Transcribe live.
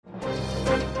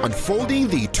unfolding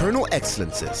the eternal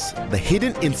excellences, the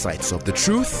hidden insights of the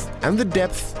truth, and the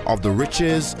depth of the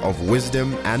riches of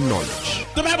wisdom and knowledge.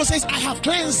 The Bible says, I have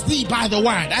cleansed thee by the word.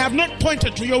 I have not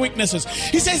pointed to your weaknesses.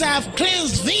 He says, I have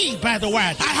cleansed thee by the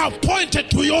word. I have pointed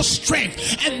to your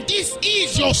strength. And this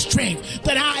is your strength,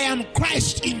 that I am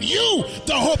Christ in you,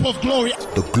 the hope of glory.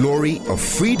 The glory of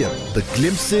freedom, the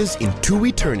glimpses into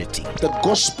eternity. The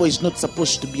gospel is not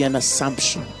supposed to be an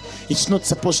assumption. It's not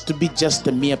supposed to be just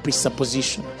a mere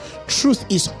presupposition. Truth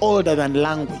is older than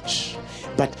language,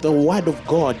 but the word of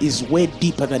God is way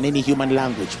deeper than any human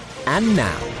language. And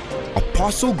now,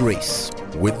 Apostle Grace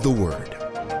with the word.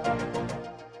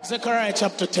 Zechariah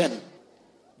chapter 10,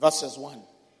 verses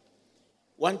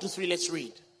 1 to 3, let's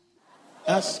read.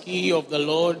 Ask ye of the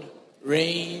Lord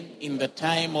rain in the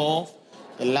time of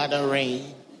the latter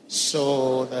rain.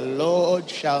 So the Lord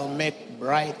shall make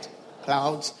bright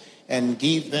clouds and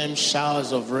give them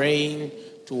showers of rain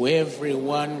to every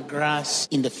one grass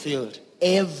in the field.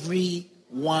 Every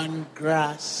one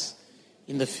grass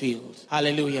in the field.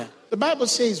 Hallelujah. The Bible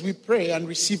says we pray and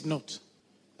receive not.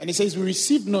 And it says we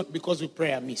receive not because we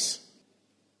pray amiss.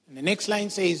 And the next line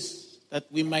says that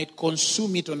we might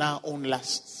consume it on our own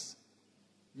lusts.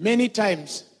 Many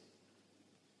times,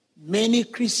 many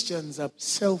Christians are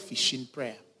selfish in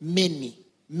prayer.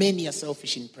 Many are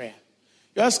selfish in prayer.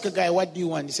 You ask a guy, what do you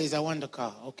want? He says, I want a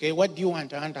car. Okay, what do you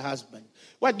want? I want a husband.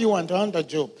 What do you want? I want a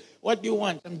job. What do you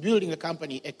want? I'm building a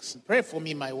company X. Pray for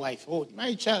me, my wife. Oh,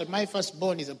 my child, my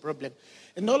firstborn is a problem.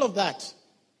 And all of that,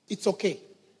 it's okay.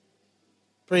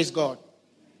 Praise God.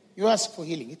 You ask for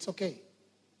healing. It's okay.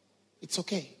 It's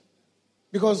okay.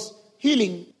 Because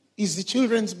healing is the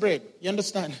children's bread. You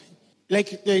understand?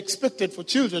 Like they're expected for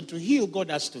children to heal, God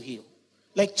has to heal.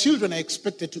 Like children are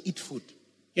expected to eat food.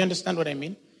 You understand what I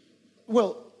mean?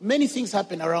 Well, many things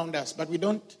happen around us, but we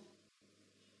don't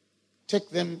take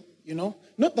them,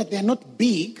 Not that they're not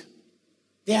big.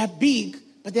 They are big,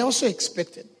 but they're also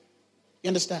expected. You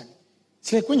understand?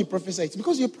 It's like when you prophesy, it's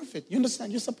because you're a prophet. You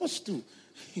understand? You're supposed to.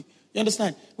 You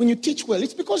understand? When you teach well,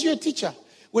 it's because you're a teacher.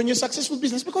 When you're successful in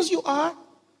business, because you are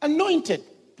anointed.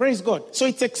 Praise God. So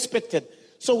it's expected.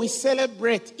 So we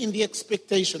celebrate in the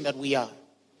expectation that we are.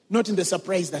 Not in the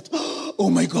surprise that, oh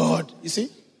my God. You see?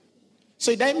 So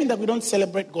it doesn't mean that we don't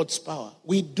celebrate God's power.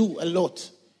 We do a lot.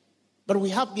 But we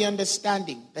have the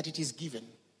understanding that it is given.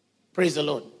 Praise the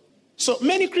Lord. So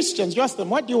many Christians, you ask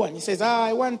them, what do you want? He says,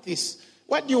 I want this.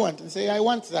 What do you want? And say, I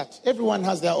want that. Everyone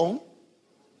has their own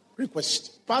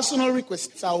request. Personal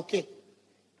requests are okay.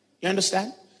 You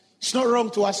understand? It's not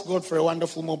wrong to ask God for a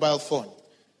wonderful mobile phone.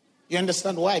 You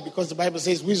understand why? Because the Bible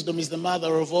says wisdom is the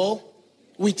mother of all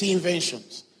witty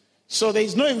inventions. So there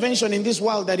is no invention in this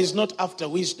world that is not after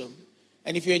wisdom.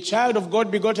 And if you're a child of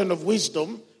God begotten of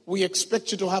wisdom, we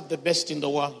expect you to have the best in the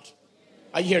world.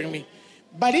 Are you hearing me?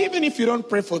 But even if you don't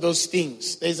pray for those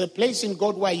things, there's a place in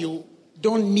God where you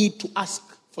don't need to ask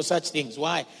for such things.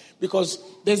 Why? Because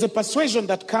there's a persuasion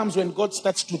that comes when God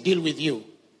starts to deal with you.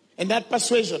 And that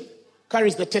persuasion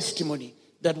carries the testimony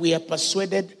that we are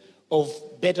persuaded of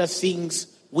better things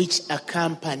which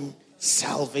accompany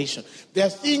salvation. There are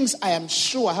things I am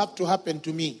sure have to happen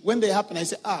to me. When they happen, I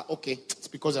say, okay, it's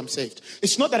because I'm saved.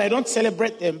 It's not that I don't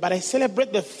celebrate them, but I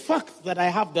celebrate the fact that I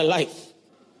have the life,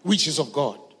 which is of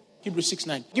God. Hebrews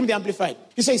 6:9. Give me the Amplified.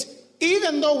 He says,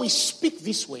 even though we speak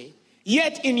this way,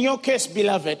 yet in your case,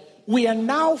 beloved, we are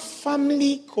now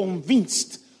firmly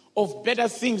convinced of better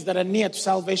things that are near to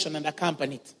salvation and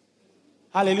accompany it.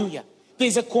 Hallelujah.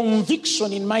 There's a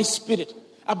conviction in my spirit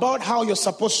about how you're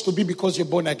supposed to be because you're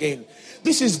born again.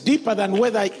 This is deeper than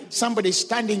whether somebody is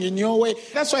standing in your way.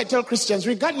 That's why I tell Christians,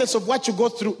 regardless of what you go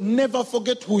through, never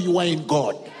forget who you are in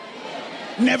God.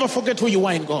 Never forget who you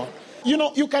are in God.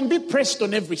 You can be pressed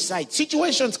on every side.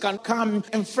 Situations can come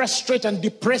and frustrate and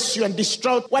depress you and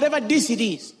destroy whatever this it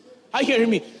is. Are you hearing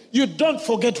me? You don't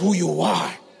forget who you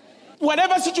are.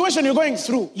 Whatever situation you're going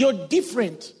through, you're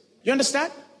different. You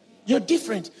understand? You're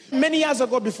different. Many years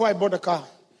ago, before I bought a car,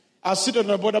 I was sitting on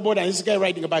a border and this guy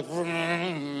riding a bike, and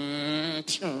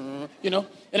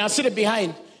I was sitting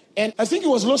behind. And I think he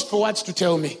was lost for words to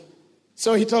tell me.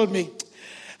 So he told me,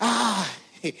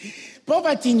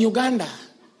 poverty in Uganda,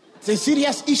 it's a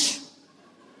serious issue.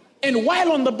 And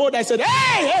while on the board, I said,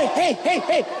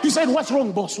 hey. He said, what's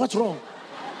wrong, boss? What's wrong?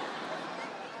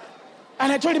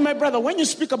 And I told him, my brother, when you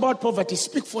speak about poverty,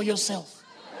 speak for yourself.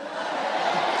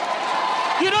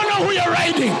 You don't know who you're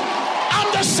riding.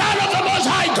 I'm the son of the Most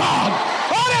High God.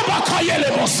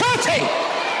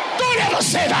 Don't ever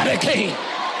say that again.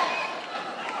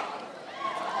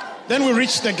 Then we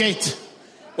reached the gate.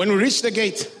 When we reached the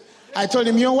gate, I told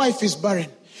him, your wife is barren.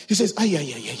 He says,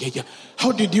 yeah.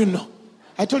 How did you know?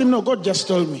 I told him, no, God just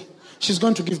told me. She's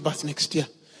going to give birth next year.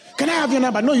 Can I have your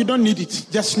number? No, you don't need it.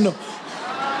 Just know.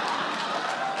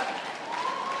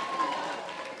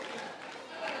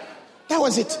 That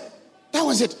was it. That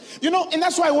was it. You know, and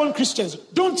that's why I warn Christians,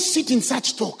 don't sit in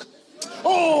such talk.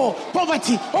 Oh,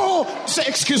 poverty. Oh, say,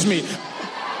 excuse me.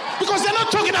 Because they're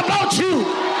not talking about you.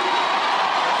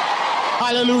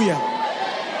 Hallelujah.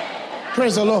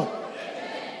 Praise the Lord.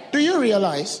 Do you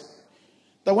realize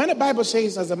that when the Bible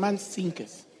says, as a man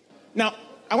thinketh? Now,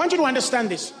 I want you to understand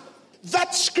this.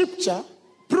 That scripture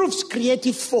proves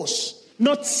creative force,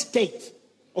 not state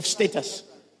of status.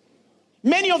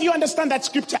 Many of you understand that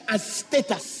scripture as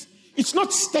status. It's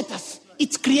not status,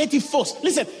 it's creative force.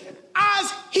 Listen,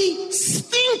 as he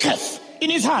thinketh in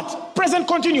his heart, present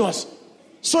continuous,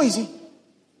 so is he.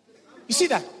 You see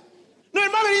that? No, the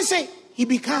Bible didn't say he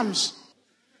becomes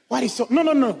what he thought.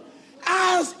 No.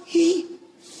 As he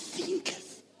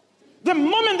thinketh. The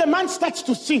moment the man starts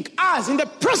to think, as in the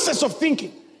process of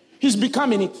thinking, he's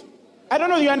becoming it. I don't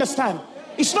know if you understand.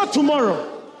 It's not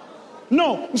tomorrow.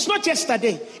 No, it's not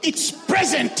yesterday. It's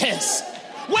present tense.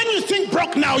 When you think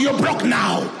broke now, you're broke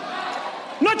now.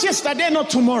 Not yesterday, not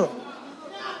tomorrow.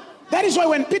 That is why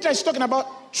when Peter is talking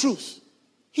about truth,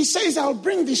 he says, I'll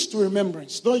bring this to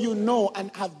remembrance, though you know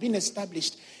and have been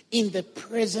established in the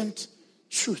present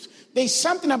truth. There's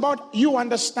something about you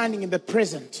understanding in the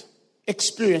present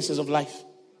experiences of life.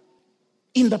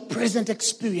 In the present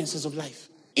experiences of life.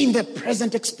 In the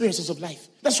present experiences of life.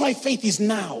 That's why faith is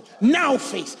now. Now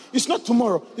faith. It's not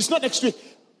tomorrow. It's not next week.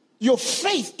 Your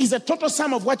faith is a total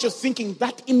sum of what you're thinking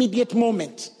that immediate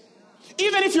moment.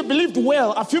 Even if you believed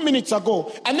well a few minutes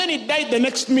ago and then it died the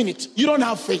next minute, you don't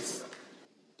have faith.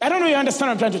 I don't know if you understand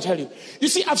what I'm trying to tell you. You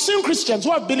see, I've seen Christians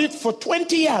who have believed for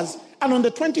 20 years and on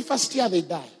the 21st year they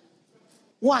die.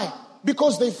 Why?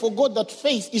 Because they forgot that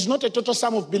faith is not a total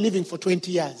sum of believing for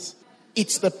 20 years.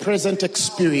 It's the present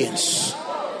experience.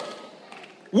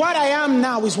 What I am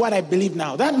now is what I believe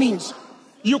now. That means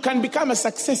you can become a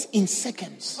success in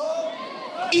seconds.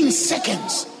 In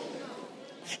seconds.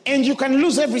 And you can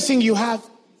lose everything you have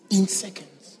in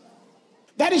seconds.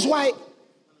 That is why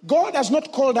God has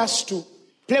not called us to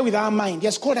play with our mind. He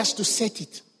has called us to set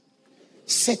it.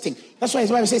 Setting. That's why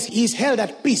his Bible says he is held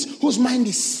at peace, whose mind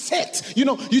is set. You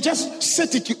know, you just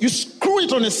set it, you screw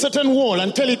it on a certain wall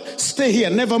and tell it, stay here,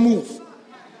 never move.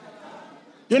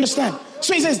 You understand?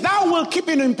 So he says, thou will keep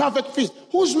him in perfect peace,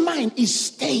 whose mind is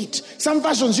stayed. Some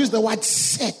versions use the word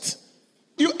set.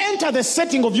 You enter the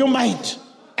setting of your mind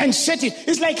and set it.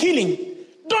 It's like healing.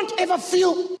 Don't ever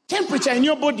feel temperature in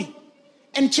your body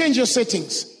and change your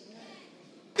settings.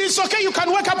 It's okay, you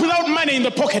can wake up without money in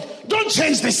the pocket. Don't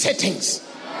change the settings.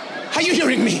 Are you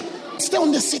hearing me? Stay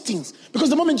on the settings. Because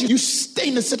the moment you stay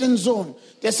in a certain zone,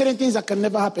 there are certain things that can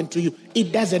never happen to you.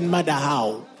 It doesn't matter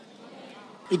how.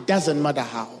 It doesn't matter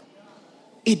how.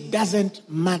 It doesn't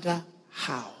matter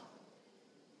how.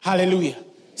 Hallelujah.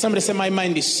 Somebody say, my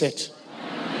mind is set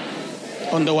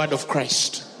on the word of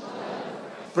Christ.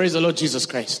 Praise the Lord Jesus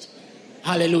Christ.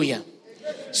 Hallelujah.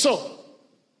 So,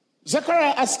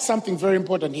 Zechariah asks something very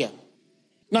important here.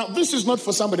 Now, this is not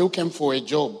for somebody who came for a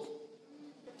job,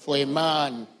 for a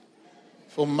man,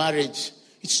 for marriage.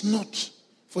 It's not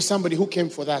for somebody who came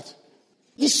for that.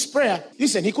 This prayer,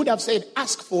 listen, he could have said,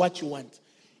 ask for what you want.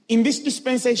 In this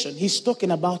dispensation, he's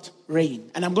talking about rain,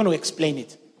 and I'm going to explain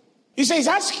it. He says,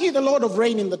 ask ye the Lord of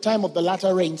rain in the time of the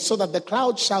latter rain, so that the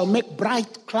clouds shall make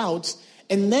bright clouds,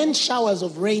 and then showers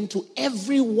of rain to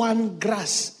every one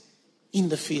grass in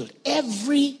the field.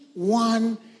 Every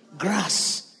one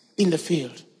grass in the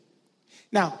field.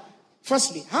 Now,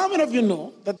 firstly, how many of you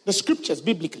know that the scriptures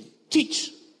biblically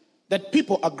teach that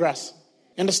people are grass?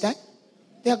 You understand?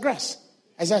 They are grass.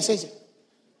 Isaiah says it.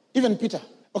 Even Peter.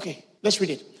 Okay, let's read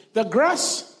it. The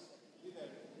grass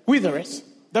withereth,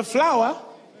 the flower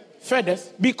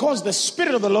fadeth, because the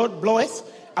Spirit of the Lord bloweth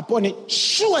upon it.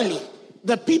 Surely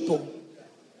the people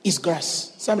is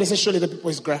grass. Somebody says, surely the people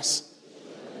is grass.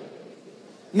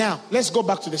 Now, let's go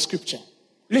back to the scripture.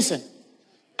 Listen,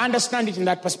 understand it in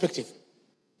that perspective.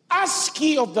 Ask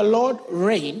ye of the Lord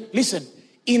rain, listen,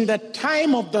 in the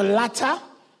time of the latter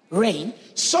rain,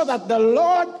 so that the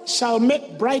Lord shall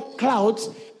make bright clouds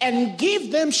and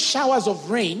give them showers of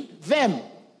rain, them.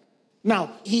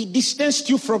 Now, he distanced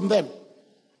you from them.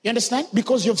 You understand?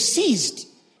 Because you've ceased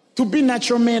to be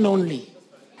natural men only.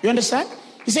 You understand?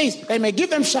 He says, they may give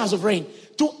them showers of rain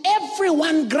to every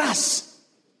one grass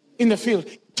in the field.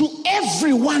 To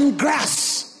every one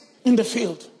grass in the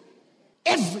field.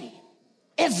 Every.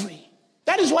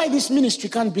 That is why this ministry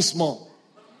can't be small.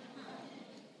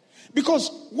 Because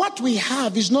what we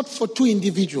have is not for two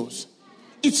individuals.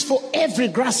 It's for every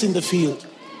grass in the field.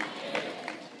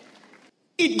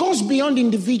 It goes beyond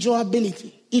individual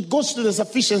ability. It goes to the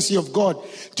sufficiency of God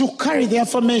to carry the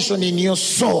affirmation in your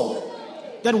soul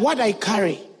that what I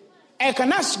carry, I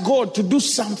can ask God to do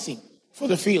something for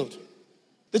the field.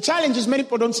 The challenge is many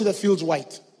people don't see the fields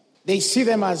white. They see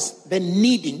them as the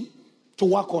needing to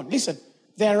work on. Listen,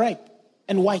 they're ripe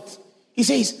and white. He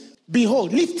says,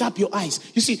 behold, lift up your eyes.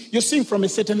 You see, you're seeing from a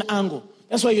certain angle.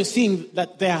 That's why you're seeing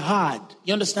that they're hard.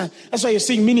 You understand? That's why you're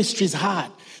seeing ministry is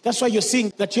hard. That's why you're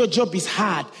seeing that your job is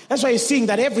hard. That's why you're seeing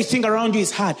that everything around you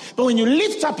is hard. But when you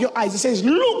lift up your eyes, it says,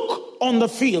 look on the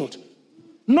field.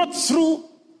 Not through,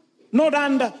 not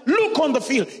under. Look on the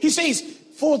field. He says,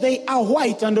 for they are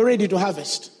white and ready to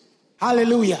harvest.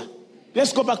 Hallelujah.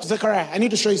 Let's go back to Zechariah. I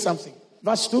need to show you something.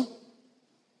 Verse 2.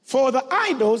 For the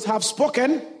idols have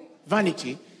spoken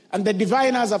vanity, and the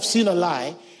diviners have seen a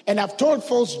lie, and have told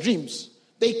false dreams.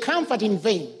 They comfort in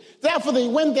vain. Therefore they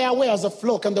went their way as a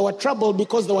flock, and they were troubled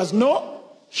because there was no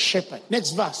shepherd.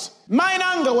 Next verse. Mine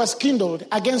anger was kindled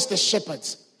against the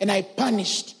shepherds, and I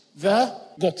punished the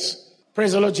goats.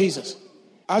 Praise the Lord Jesus.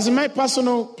 As in my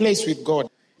personal place with God,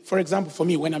 for example, for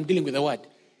me, when I'm dealing with the word,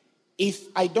 if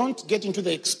I don't get into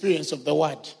the experience of the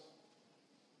word,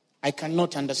 I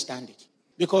cannot understand it.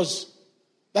 Because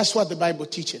that's what the Bible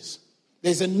teaches.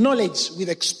 There's a knowledge with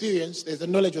experience. There's a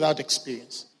knowledge without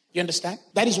experience. You understand?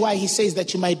 That is why he says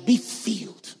that you might be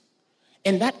filled.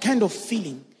 And that kind of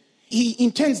feeling, he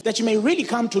intends that you may really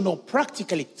come to know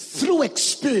practically through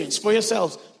experience for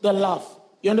yourselves the love.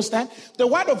 You understand? The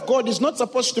word of God is not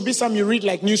supposed to be something you read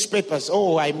like newspapers.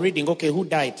 Oh, I'm reading. Okay, who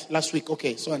died last week?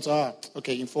 Okay, so and so.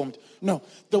 Okay, informed. No.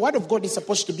 The word of God is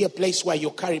supposed to be a place where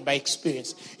you're carried by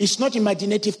experience. It's not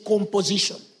imaginative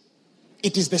composition.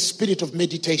 It is the spirit of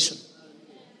meditation.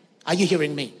 Are you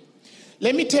hearing me?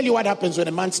 Let me tell you what happens when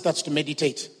a man starts to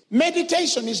meditate.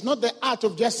 Meditation is not the art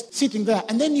of just sitting there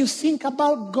and then you think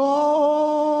about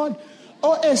God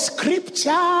or a scripture.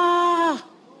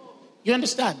 You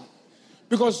understand?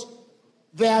 Because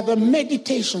they are the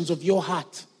meditations of your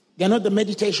heart. They are not the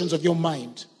meditations of your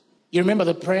mind. You remember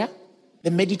the prayer?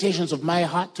 The meditations of my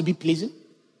heart to be pleasing.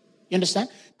 You understand?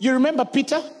 You remember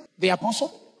Peter, the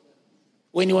apostle?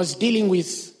 When he was dealing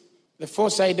with the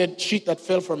four-sided sheet that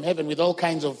fell from heaven with all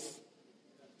kinds of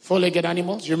four-legged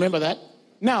animals. You remember that?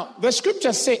 Now, the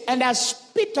scriptures say, and as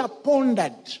Peter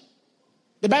pondered,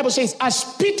 the Bible says, as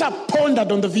Peter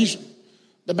pondered on the vision,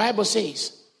 the Bible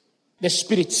says, the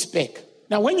Spirit spake.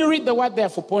 Now, when you read the word there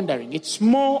for pondering, it's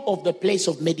more of the place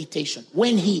of meditation.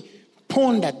 When he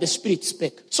pondered, the Spirit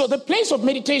spake. So the place of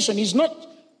meditation is not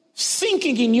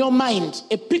thinking in your mind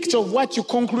a picture of what you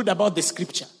conclude about the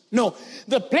scripture. No,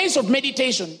 the place of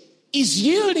meditation is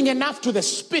yielding enough to the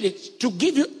Spirit to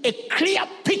give you a clear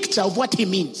picture of what he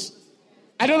means.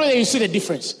 I don't know that you see the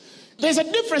difference. There's a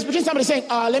difference between somebody saying,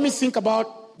 let me think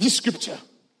about this scripture.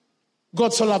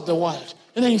 God so loved the world.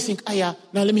 And then you think, now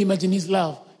let me imagine his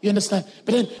love. You understand?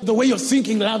 But then the way you're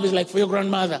thinking love is like for your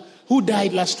grandmother who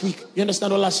died last week. You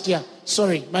understand? Or last year.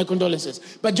 Sorry, my condolences.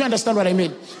 But do you understand what I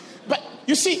mean? But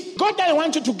you see, God doesn't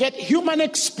want you to get human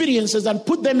experiences and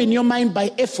put them in your mind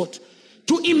by effort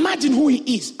to imagine who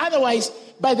he is. Otherwise,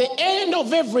 by the end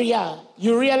of every year,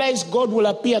 you realize God will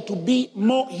appear to be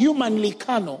more humanly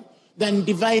carnal than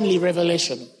divinely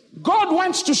revelational. God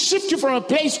wants to shift you from a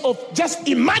place of just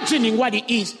imagining what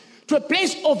he is to a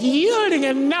place of yielding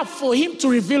enough for him to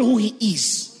reveal who he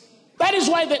is. That is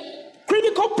why the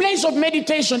critical place of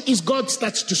meditation is God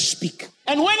starts to speak.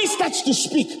 And when he starts to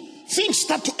speak, things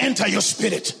start to enter your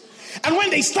spirit. And when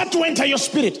they start to enter your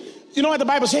spirit, you know what the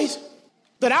Bible says?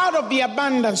 That out of the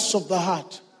abundance of the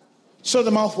heart, so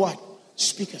the mouth what?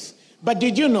 Speaketh. But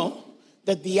did you know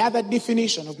that the other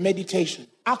definition of meditation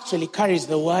actually carries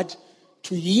the word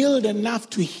to yield enough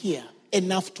to hear,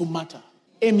 enough to matter?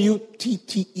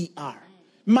 M-U-T-T-E-R.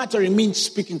 Mattering means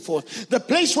speaking forth. The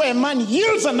place where a man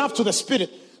yields enough to the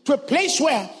Spirit, to a place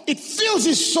where it fills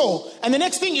his soul, and the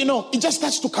next thing you know, it just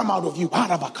starts to come out of you.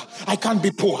 I can't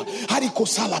be poor.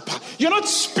 You're not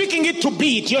speaking it to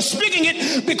be it. You're speaking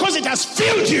it because it has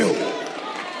filled you.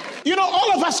 You know,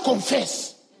 all of us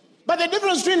confess. But the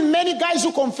difference between many guys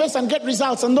who confess and get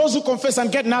results and those who confess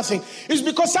and get nothing is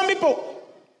because some people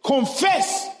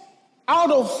confess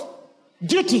out of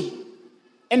duty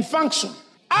and function.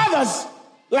 Others,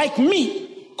 like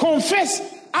me, confess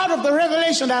out of the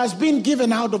revelation that has been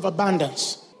given out of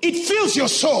abundance. It fills your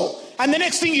soul. And the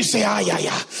next thing you say,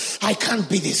 I can't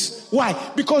be this. Why?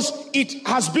 Because it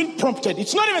has been prompted.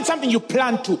 It's not even something you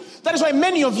plan to. That is why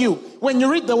many of you, when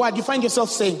you read the word, you find yourself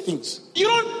saying things. You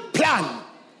don't plan,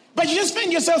 but you just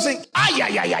find yourself saying,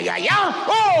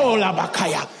 oh,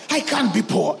 labakaya, I can't be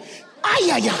poor.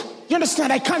 You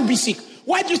understand? I can't be sick.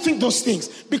 Why do you think those things?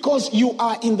 Because you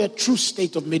are in the true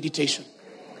state of meditation.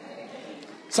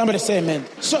 Somebody say amen.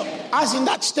 So, I was in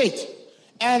that state,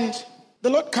 and the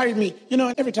Lord carried me.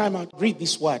 Every time I read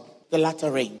this word, the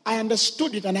latter rain, I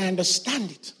understood it and I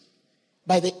understand it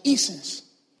by the essence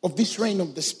of this rain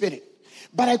of the Spirit.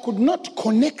 But I could not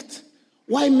connect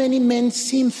why many men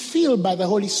seem filled by the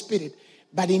Holy Spirit,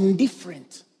 but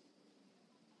indifferent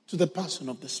to the person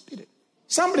of the Spirit.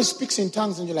 Somebody speaks in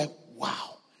tongues and you're like,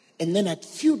 wow. And then at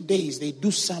few days they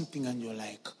do something and you're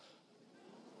like,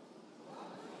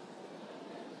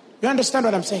 you understand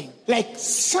what I'm saying? Like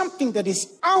something that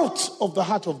is out of the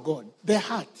heart of God, their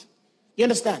heart. You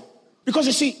understand? Because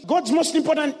you see, God's most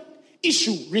important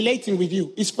issue relating with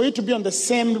you is for you to be on the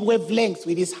same wavelength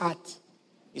with his heart.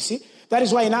 You see? That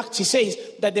is why in Acts he says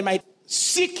that they might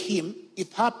seek him,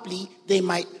 if haply they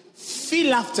might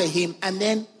feel after him and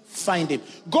then find him.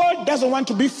 God doesn't want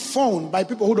to be found by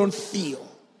people who don't feel.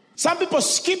 Some people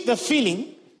skip the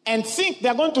feeling and think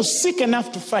they're going to seek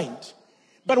enough to find.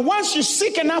 But once you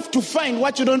seek enough to find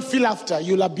what you don't feel after,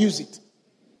 you'll abuse it.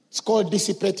 It's called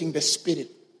dissipating the Spirit,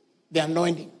 the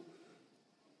anointing.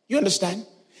 You understand?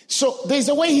 So there's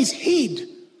a way he's hid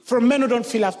from men who don't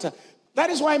feel after. That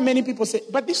is why many people say,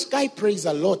 but this guy prays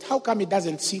a lot. How come he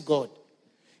doesn't see God?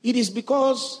 It is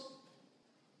because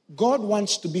God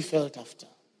wants to be felt after.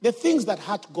 The things that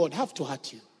hurt God have to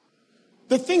hurt you.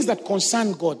 The things that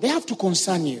concern God, they have to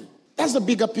concern you. That's the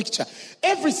bigger picture.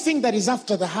 Everything that is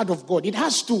after the heart of God, it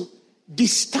has to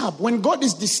disturb. When God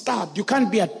is disturbed, you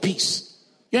can't be at peace.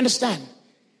 You understand?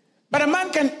 But a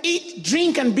man can eat,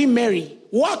 drink, and be merry,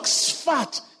 wax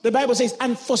fat, the Bible says,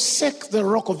 and forsake the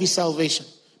rock of his salvation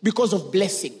because of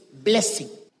blessing. Blessing.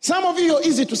 Some of you are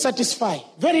easy to satisfy.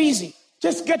 Very easy.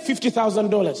 Just get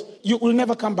 $50,000. You will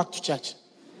never come back to church.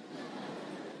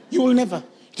 You will never.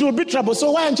 It will be trouble.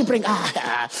 So why aren't you praying?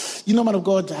 Man of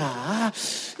God.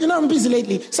 I'm busy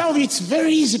lately. Some of you, it's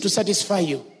very easy to satisfy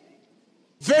you.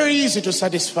 Very easy to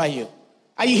satisfy you.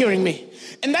 Are you hearing me?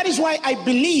 And that is why I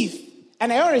believe,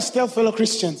 and I always tell fellow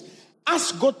Christians,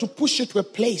 ask God to push you to a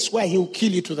place where he will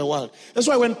kill you to the world. That's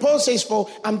why when Paul says, for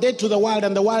I'm dead to the world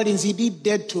and the world is indeed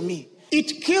dead to me.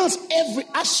 It kills every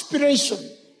aspiration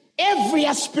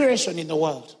in the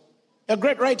world. A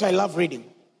great writer I love reading,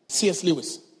 C.S.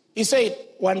 Lewis. He said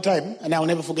one time, and I'll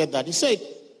never forget that, he said,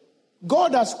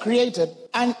 God has created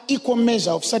an equal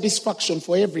measure of satisfaction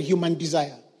for every human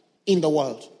desire in the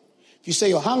world. If you say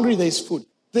you're hungry, there is food.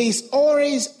 There is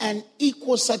always an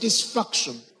equal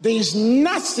satisfaction. There is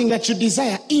nothing that you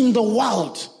desire in the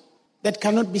world that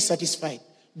cannot be satisfied.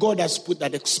 God has put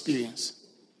that experience.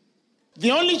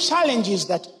 The only challenge is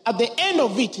that at the end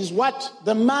of it is what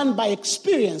the man by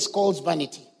experience calls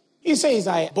vanity. He says,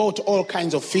 I bought all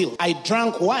kinds of fields. I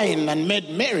drank wine and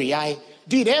made merry. I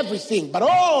did everything. But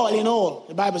all in all,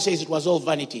 the Bible says it was all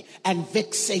vanity and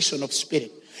vexation of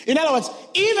spirit. In other words,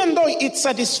 even though it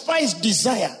satisfies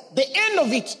desire, the end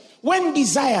of it, when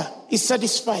desire is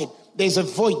satisfied, there's a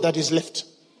void that is left.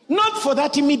 Not for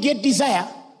that immediate desire,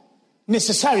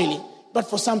 necessarily, but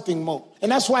for something more.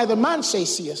 And that's why the man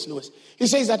says, C.S. Lewis, he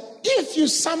says that if you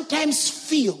sometimes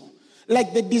feel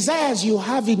like the desires you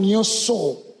have in your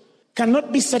soul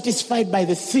cannot be satisfied by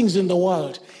the things in the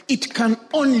world, it can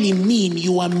only mean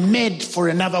you are made for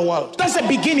another world. That's the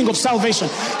beginning of salvation.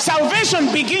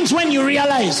 Salvation begins when you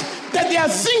realize that there are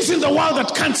things in the world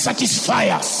that can't satisfy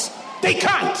us. They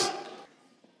can't.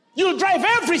 You'll drive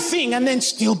everything and then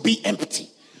still be empty.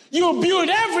 You'll build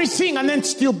everything and then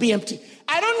still be empty.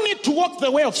 I don't need to walk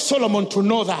the way of Solomon to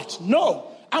know that. No,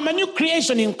 I'm a new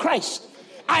creation in Christ.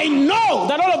 I know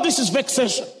that all of this is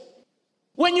vexation.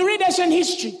 When you read ancient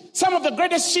history, some of the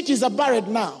greatest cities are buried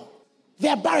now. They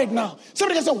are buried now.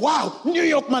 Somebody can say, wow, New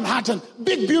York, Manhattan,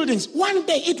 big buildings. One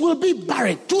day it will be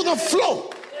buried to the floor.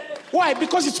 Why?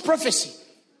 Because it's prophecy.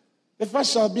 The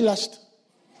first shall be last.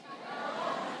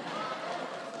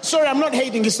 Sorry, I'm not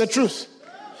hating, it's the truth.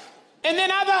 And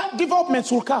then other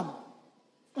developments will come.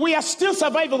 We are still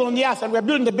survival on the earth and we are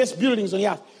building the best buildings on the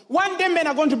earth. One day men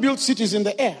are going to build cities in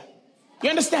the air.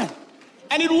 You understand?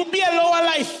 And it will be a lower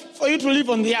life for you to live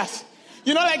on the earth.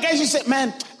 You know, like guys, you say,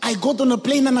 man, I got on a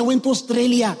plane and I went to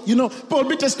Australia. You know, Paul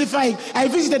be testifying. I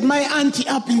visited my auntie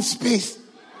up in space.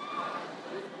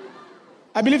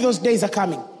 I believe those days are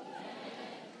coming.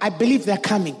 I believe they're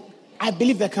coming. I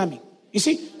believe they're coming. You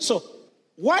see? So,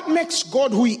 what makes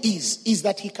God who he is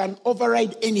that he can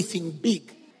override anything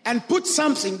big and put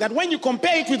something that when you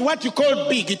compare it with what you call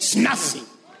big, it's nothing.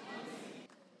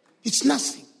 It's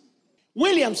nothing.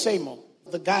 William Seymour,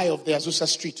 the guy of the Azusa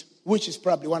Street, which is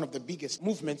probably one of the biggest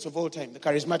movements of all time, the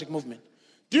charismatic movement.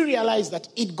 Do you realize that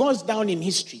it goes down in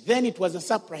history? Then it was a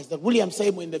surprise that William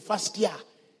Seymour in the first year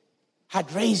had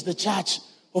raised a church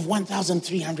of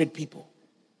 1,300 people.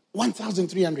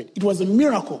 1,300. It was a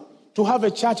miracle to have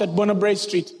a church at Bonabray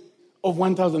Street of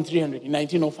 1,300 in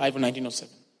 1905 or 1907.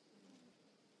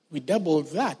 We doubled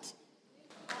that.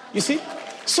 You see?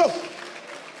 So,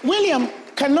 William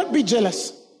cannot be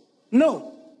jealous.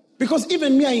 No. Because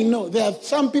even me, I know there are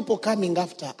some people coming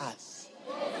after us.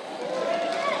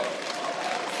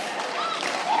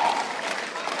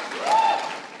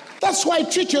 That's why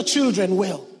treat your children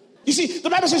well. You see, the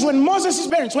Bible says when Moses'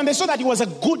 parents, when they saw that he was a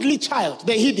goodly child,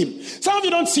 they hid him. Some of you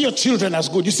don't see your children as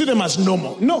good. You see them as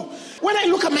normal. No. When I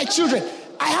look at my children,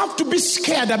 I have to be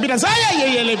scared a bit.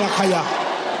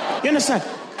 You understand?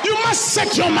 You must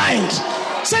set your mind.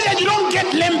 Say that you don't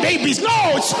get lame babies. No,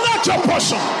 it's not your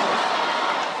portion.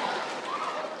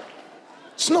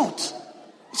 It's not.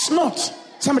 It's not.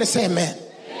 Somebody say amen.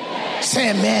 Amen. Say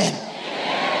amen.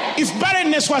 Amen. If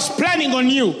barrenness was planning on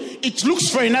you, it looks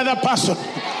for another person.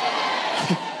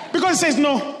 Because it says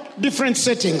no, different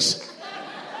settings.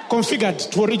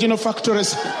 Configured to original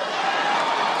factories.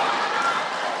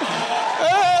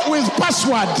 With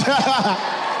password.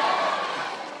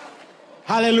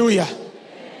 Hallelujah.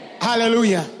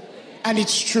 Hallelujah. And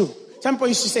it's true. Some people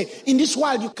used to say, in this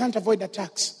world you can't avoid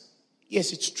attacks.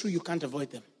 Yes, it's true, you can't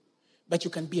avoid them. But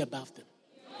you can be above them.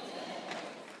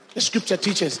 The scripture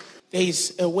teaches there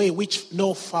is a way which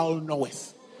no fowl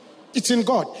knoweth. It's in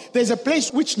God. There's a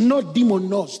place which no demon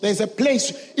knows. There's a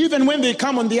place, even when they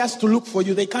come on the earth to look for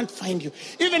you, they can't find you.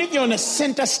 Even if you're on a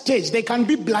center stage, they can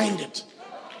be blinded.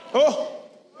 Oh,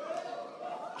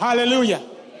 hallelujah.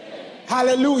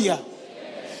 Hallelujah.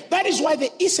 That is why the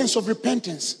essence of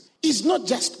repentance is not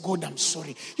just God, I'm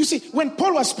sorry. You see, when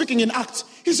Paul was speaking in Acts,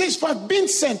 he says, for I've been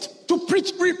sent to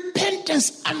preach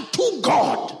repentance unto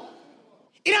God.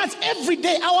 You know, every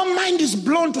day our mind is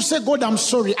blown to say, God, I'm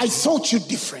sorry. I thought you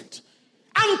different.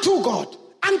 Unto God.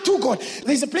 Unto God.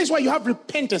 There's a place where you have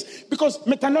repentance. Because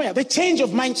metanoia, the change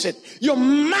of mindset. Your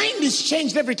mind is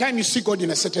changed every time you see God in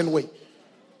a certain way.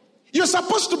 You're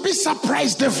supposed to be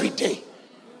surprised every day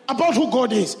about who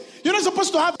God is. You're not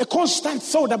supposed to have a constant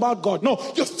thought about God. No,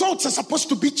 your thoughts are supposed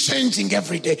to be changing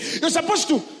every day. You're supposed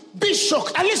to be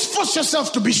shocked. At least force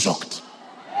yourself to be shocked.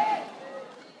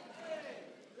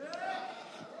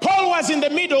 Paul was in the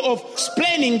middle of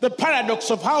explaining the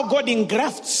paradox of how God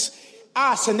engrafts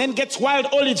us and then gets wild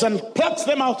olives and plucks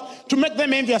them out to make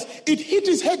them envious. It hit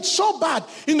his head so bad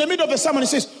in the middle of the sermon. He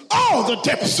says, oh, the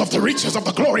depths of the riches of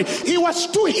the glory. He was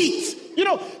too hit. You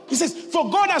know, he says, for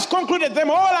God has concluded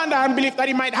them all under unbelief that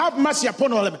he might have mercy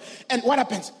upon all of them. And what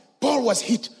happens? Paul was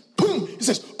hit. Boom. He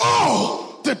says,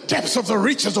 oh, the depths of the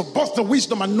riches of both the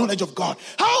wisdom and knowledge of God.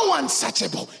 How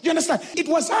unsearchable. You understand? It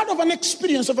was out of an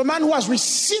experience of a man who was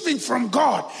receiving from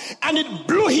God, and it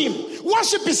blew him.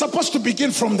 Worship is supposed to begin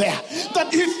from there.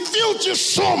 That he filled you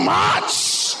so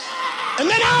much. And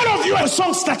then out of you a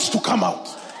song starts to come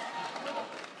out.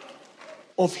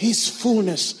 Of his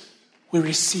fullness we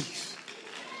receive.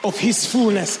 Of his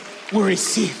fullness we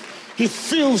receive. He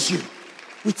fills you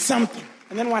with something.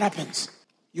 And then what happens?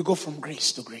 You go from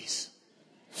grace to grace.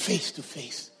 Faith to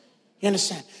faith. You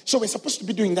understand? So we're supposed to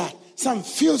be doing that. Some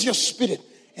fills your spirit,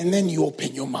 and then you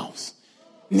open your mouth.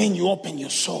 And then you open your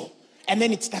soul. And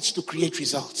then it starts to create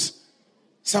results.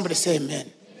 Somebody say amen.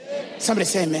 Amen. Somebody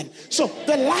say amen. So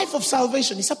the life of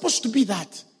salvation is supposed to be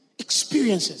that.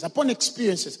 Experiences upon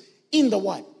experiences in the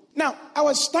word. Now, I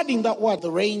was studying that word,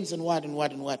 the reigns and word and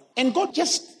word and word. And God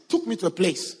just took me to a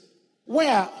place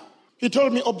where he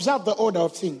told me, observe the order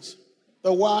of things.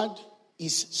 The word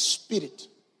is spirit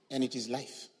and it is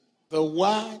life. The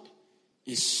word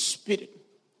is spirit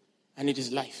and it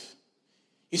is life.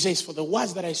 He says, for the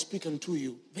words that I speak unto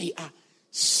you, they are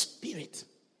spirit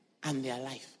and they are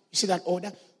life. You see that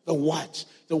order? The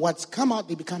words come out,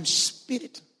 they become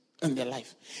spirit and their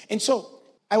life. And so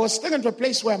I was taken to a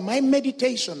place where my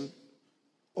meditation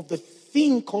of the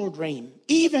thing called rain,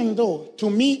 even though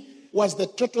to me was the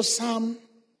total sum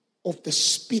of the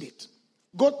spirit,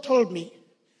 God told me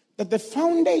that the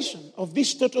foundation of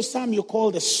this total sum you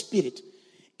call the spirit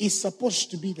is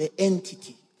supposed to be the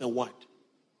entity, the word.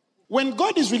 When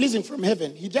God is releasing from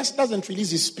heaven, he just doesn't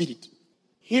release his spirit.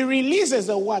 He releases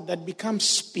a word that becomes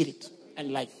spirit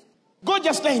and life. God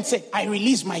just doesn't say, I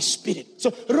release my spirit.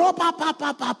 So,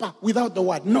 without the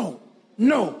word.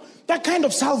 No. That kind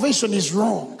of salvation is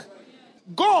wrong.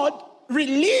 God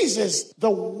releases the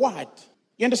word.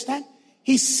 You understand?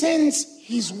 He sends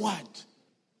his word.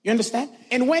 You understand?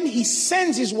 And when he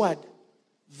sends his word,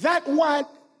 that word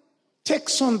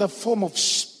takes on the form of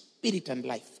spirit and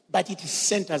life. But it is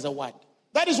sent as a word.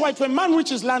 That is why to a man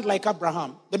reaches land like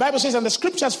Abraham, the Bible says, and the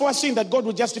scriptures foreseeing that God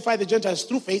would justify the Gentiles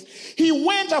through faith, he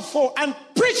went afore and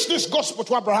preached this gospel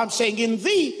to Abraham, saying, in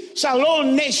thee shall all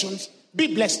nations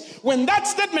be blessed. When that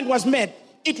statement was made,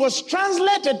 it was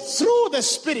translated through the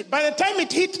Spirit. By the time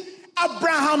it hit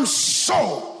Abraham's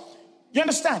soul, you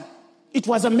understand? It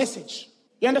was a message.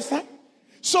 You understand?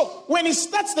 So when he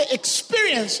starts the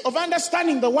experience of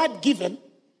understanding the word given,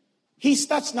 he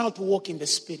starts now to walk in the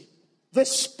Spirit. The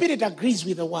Spirit agrees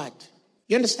with the word.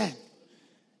 You understand?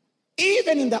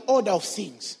 Even in the order of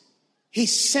things, he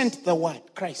sent the word,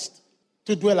 Christ,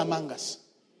 to dwell among us.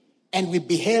 And we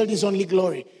beheld his only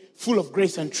glory, full of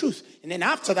grace and truth. And then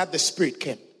after that, the Spirit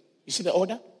came. You see the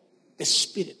order? The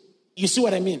Spirit. You see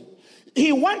what I mean?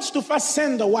 He wants to first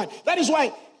send the word. That is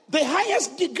why the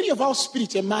highest degree of how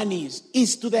spiritual a man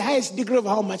is to the highest degree of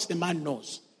how much the man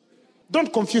knows.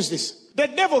 Don't confuse this. The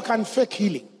devil can fake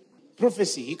healing,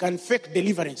 prophecy. He can fake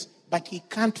deliverance, but he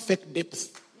can't fake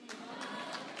depth.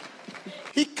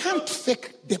 He can't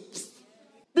fake depth.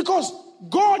 Because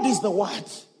God is the word.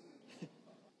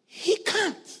 He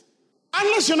can't.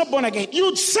 Unless you're not born again.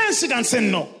 You'd sense it and say,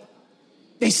 no,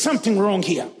 there's something wrong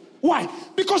here. Why?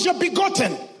 Because you're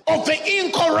begotten of the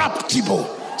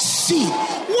incorruptible seed,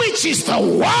 which is the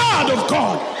word of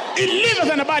God. It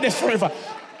liveth and abideth forever.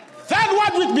 That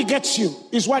word which begets you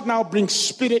is what now brings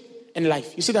spirit and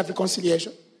life. You see that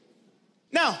reconciliation?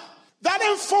 Now, that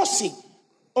enforcing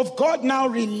of God now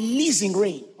releasing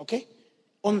rain, okay,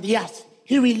 on the earth.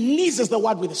 He releases the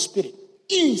word with the Spirit.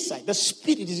 Inside, the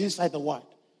Spirit is inside the word.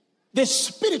 The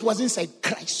Spirit was inside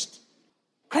Christ.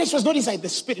 Christ was not inside the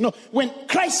Spirit. No, when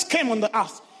Christ came on the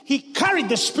earth, he carried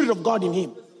the Spirit of God in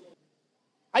him.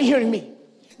 Are you hearing me?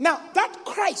 Now, that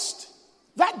Christ,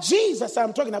 that Jesus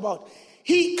I'm talking about,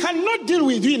 he cannot deal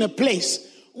with you in a place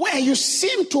where you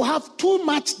seem to have too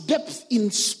much depth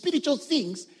in spiritual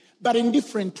things, but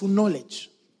indifferent to knowledge.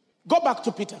 Go back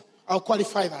to Peter. I'll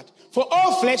qualify that. For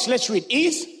all flesh, let's read,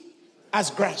 is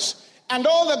as grass, and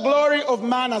all the glory of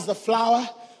man as the flower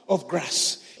of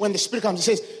grass. When the Spirit comes,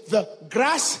 it says, the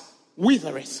grass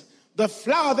withereth, the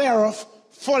flower thereof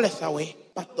falleth away,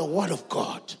 but the word of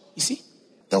God. You see?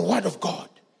 The word of God.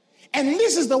 And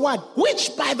this is the word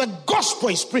which by the gospel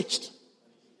is preached.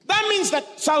 That means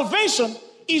that salvation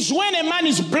is when a man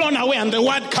is blown away and the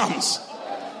word comes.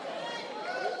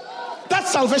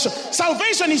 That's salvation.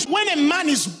 Salvation is when a man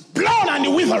is blown and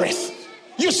he withereth.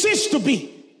 You cease to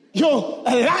be. You're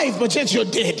alive, but yet you're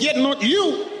dead. Yet not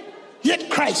you, yet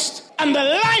Christ. And the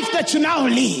life that you now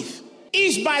live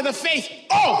is by the faith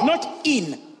of, not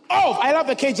in, of. I love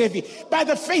the KJV. By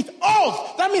the faith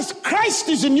of. That means Christ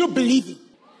is in you believing.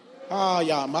 Are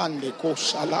you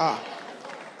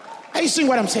seeing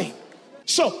what I'm saying?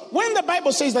 So, when the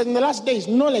Bible says that in the last days,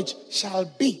 knowledge shall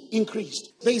be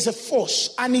increased, there is a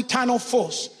force, an eternal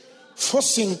force,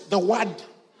 forcing the word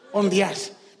on the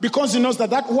earth. Because he knows that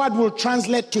that word will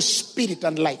translate to spirit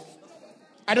and life.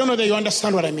 I don't know that you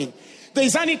understand what I mean. There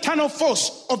is an eternal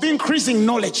force of increasing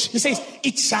knowledge. He says,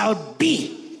 it shall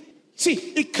be. See,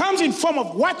 it comes in form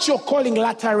of what you're calling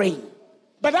latter rain.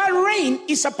 But that rain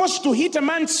is supposed to hit a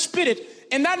man's spirit.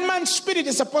 And that man's spirit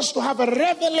is supposed to have a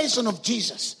revelation of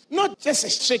Jesus. Not just a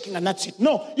shaking and that's it.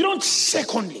 No, you don't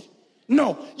shake only.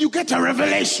 No, you get a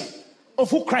revelation of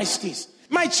who Christ is.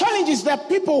 My challenge is that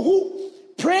people who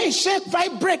pray, shake,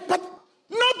 vibrate, but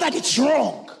not that it's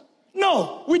wrong.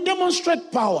 No, we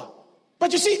demonstrate power.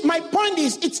 But you see, my point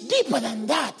is, it's deeper than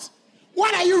that.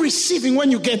 What are you receiving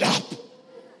when you get up?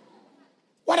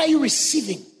 What are you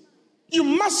receiving? You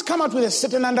must come out with a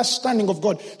certain understanding of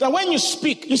God. That when you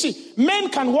speak, you see, men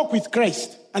can walk with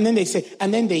Christ. And then they say,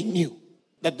 and then they knew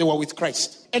that they were with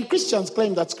Christ. And Christians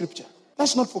claim that scripture.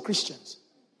 That's not for Christians.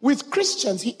 With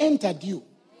Christians, he entered you.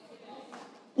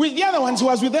 With the other ones, he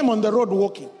was with them on the road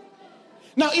walking.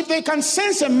 Now, if they can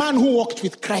sense a man who walked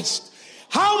with Christ,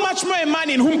 how much more a man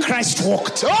in whom Christ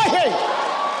walked? Oh, hey!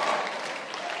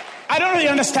 I don't really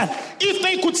understand. If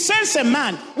they could sense a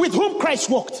man with whom Christ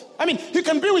walked, I mean, he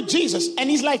can be with Jesus and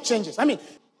his life changes. I mean,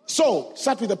 Saul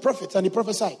sat with the prophets and he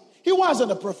prophesied. He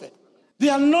wasn't a prophet. The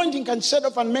anointing can set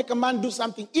off and make a man do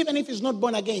something, even if he's not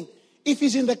born again, if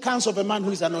he's in the counsel of a man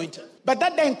who is anointed. But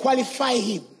that doesn't qualify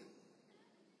him.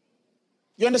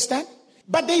 You understand?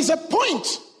 But there is a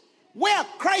point where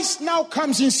Christ now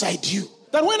comes inside you.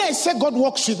 That when I say God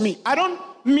walks with me, I don't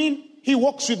mean he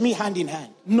walks with me hand in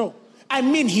hand. No. I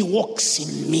mean he walks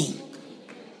in me.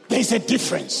 There's a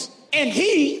difference. And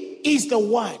he is the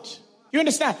word. You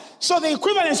understand? So the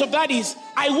equivalence of that is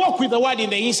I walk with the word in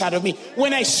the inside of me.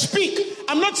 When I speak,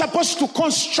 I'm not supposed to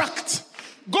construct.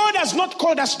 God has not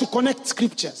called us to connect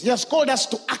scriptures. He has called us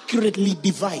to accurately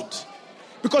divide.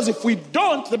 Because if we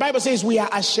don't, the Bible says we are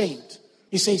ashamed.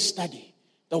 He says, study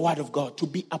the word of God to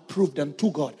be approved unto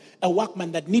God, a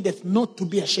workman that needeth not to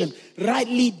be ashamed,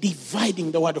 rightly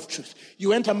dividing the word of truth.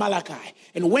 You enter Malachi,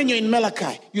 and when you're in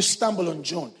Malachi, you stumble on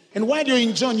John. And while you're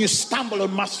in John, you stumble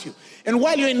on Matthew. And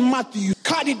while you're in Matthew, you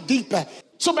cut it deeper.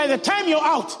 So by the time you're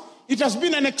out, it has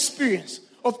been an experience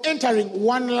of entering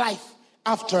one life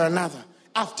after another,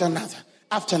 after another,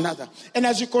 after another. And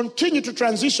as you continue to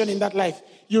transition in that life,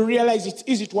 you realize it's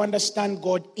easy to understand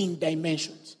God in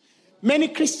dimensions. Many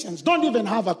Christians don't even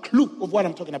have a clue of what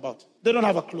I'm talking about. They don't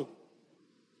have a clue.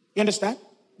 You understand?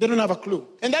 They don't have a clue.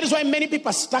 And that is why many people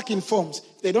are stuck in forms.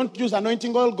 If they don't use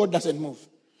anointing oil, God doesn't move.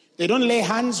 They don't lay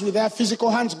hands with their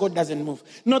physical hands, God doesn't move.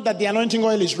 Not that the anointing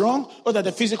oil is wrong, or that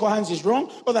the physical hands is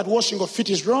wrong, or that washing of feet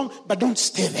is wrong, but don't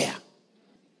stay there.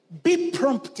 Be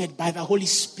prompted by the Holy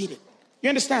Spirit. You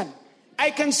understand? I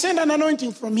can send an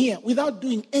anointing from here without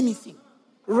doing anything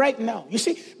right now. You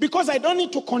see, because I don't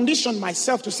need to condition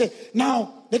myself to say,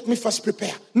 now, let me first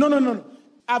prepare. No.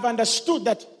 I've understood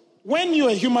that when you're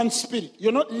a human spirit,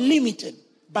 you're not limited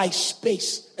by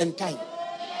space and time.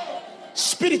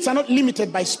 Spirits are not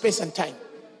limited by space and time.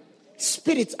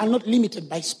 Spirits are not limited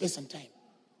by space and time.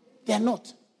 They are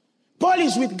not. Paul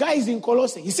is with guys in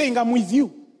Colossae. He's saying, I'm with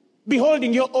you,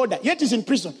 beholding your order. Yet he's in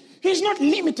prison. He's not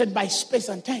limited by space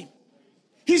and time.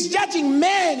 He's judging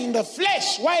men in the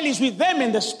flesh while he's with them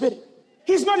in the spirit.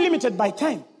 He's not limited by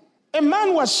time. A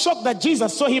man was shocked that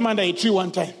Jesus saw him under a tree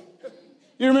one time.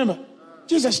 You remember?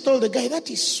 Jesus told the guy, that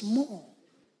is small.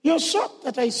 You're shocked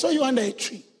that I saw you under a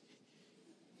tree.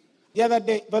 The other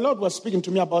day, the Lord was speaking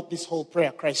to me about this whole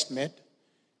prayer Christ made.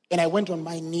 And I went on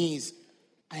my knees.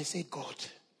 I said, God.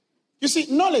 You see,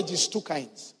 knowledge is two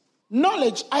kinds.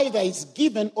 Knowledge either is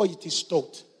given or it is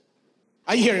taught.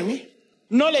 Are you hearing me?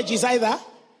 Knowledge is either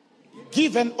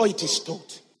given or it is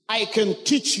taught. I can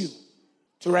teach you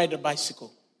to ride a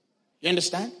bicycle. You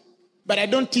understand? But I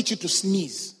don't teach you to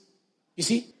sneeze. You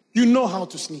see? You know how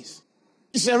to sneeze.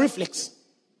 It's a reflex.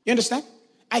 You understand?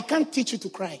 I can't teach you to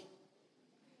cry.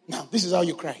 Now, this is how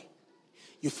you cry.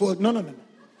 You fall. No.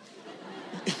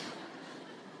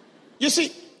 You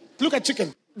see, look at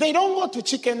chicken. They don't go to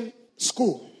chicken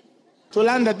school to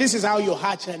learn that this is how you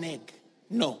hatch an egg.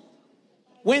 No.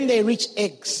 When they reach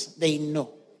eggs, they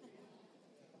know.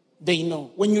 They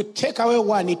know. When you take away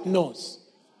one, it knows.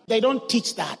 They don't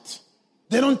teach that.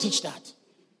 They don't teach that.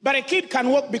 But a kid can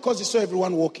walk because he saw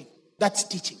everyone walking. That's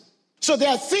teaching. So there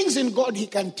are things in God he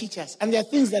can teach us, and there are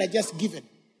things that are just given.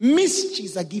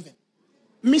 Mysteries are given.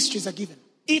 Mysteries are given.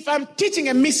 If I'm teaching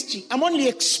a mystery, I'm only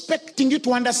expecting you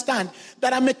to understand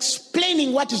that I'm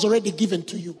explaining what is already given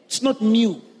to you. It's not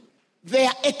new. They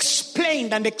are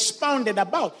explained and expounded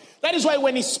about. That is why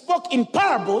when he spoke in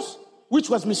parables, which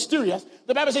was mysterious,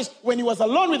 the Bible says when he was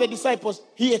alone with the disciples,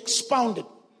 he expounded.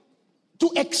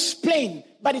 To explain,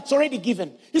 but it's already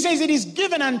given. He says it is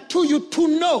given unto you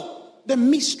to know the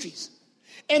mysteries.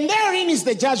 And therein is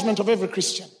the judgment of every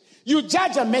Christian. You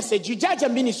judge a message, you judge a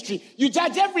ministry, you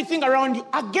judge everything around you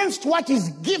against what is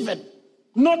given,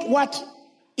 not what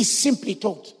is simply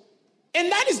taught.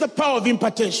 And that is the power of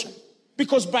impartation.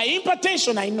 Because by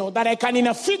impartation, I know that I can, in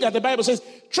a figure, the Bible says,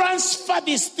 transfer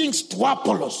these things to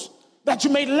Apollos, that you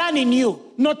may learn in you,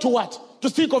 not to what? To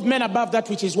think of men above that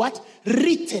which is what?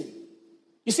 Written.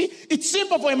 You see, it's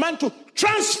simple for a man to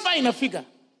transfer in a figure.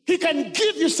 He can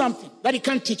give you something that he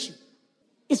can't teach you.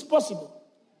 It's possible.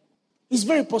 It's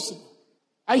very possible.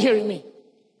 Are you hearing me?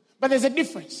 But there's a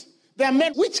difference. There are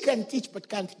men which can teach but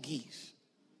can't give.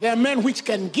 There are men which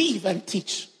can give and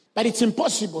teach. But it's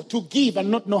impossible to give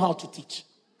and not know how to teach.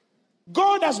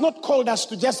 God has not called us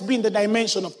to just be in the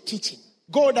dimension of teaching.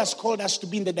 God has called us to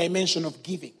be in the dimension of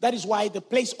giving. That is why the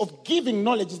place of giving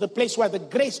knowledge is the place where the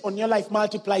grace on your life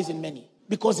multiplies in many.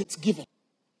 Because it's given.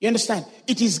 You understand?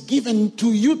 It is given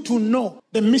to you to know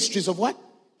the mysteries of what?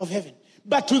 Of heaven.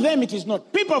 But to them it is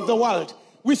not. People of the world,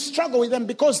 we struggle with them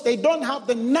because they don't have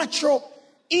the natural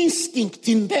instinct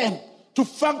in them to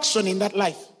function in that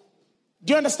life.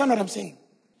 Do you understand what I'm saying?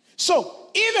 So,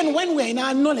 even when we're in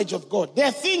our knowledge of God, there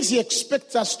are things he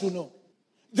expects us to know.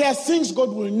 There are things God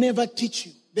will never teach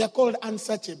you. They are called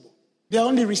unsearchable. They are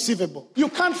only receivable. You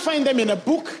can't find them in a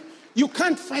book. You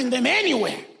can't find them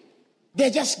anywhere. They're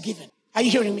just given. Are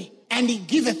you hearing me? And he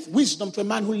giveth wisdom to a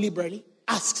man who liberally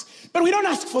asks. But we don't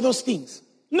ask for those things.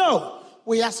 No,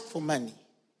 we ask for money.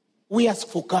 We ask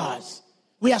for cars.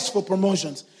 We ask for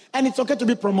promotions. And it's okay to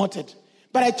be promoted.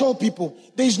 But I told people,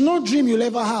 there is no dream you'll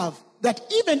ever have that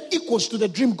even equals to the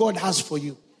dream God has for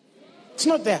you. It's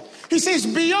not there. He says,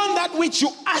 beyond that which you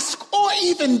ask or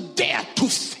even dare to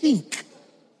think.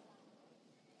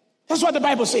 That's what the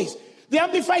Bible says. The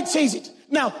Amplified says it.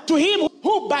 Now, to him who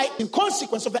who by in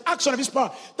consequence of the action of his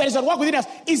power that is at work within us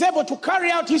is able to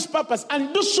carry out his purpose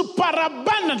and do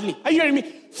superabundantly. Are you hearing me?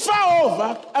 Far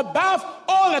over, above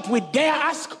all that we dare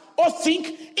ask or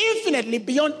think, infinitely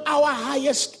beyond our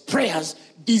highest prayers,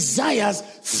 desires,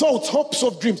 thoughts, hopes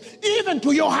of dreams, even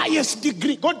to your highest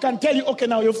degree. God can tell you, okay,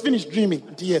 now you've finished dreaming.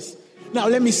 Yes. Now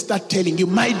let me start telling you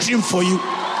my dream for you.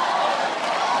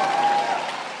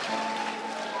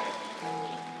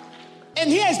 And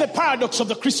here is the paradox of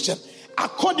the Christian.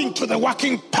 According to the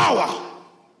working power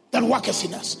that worketh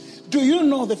in us. Do you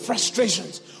know the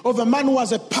frustrations of a man who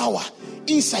has a power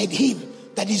inside him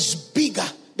that is bigger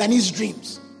than his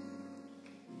dreams?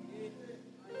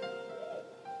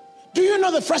 Do you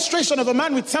know the frustration of a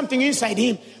man with something inside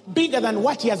him bigger than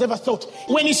what he has ever thought?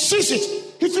 When he sees it,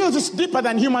 he feels it's deeper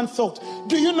than human thought.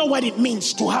 Do you know what it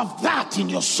means to have that in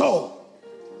your soul?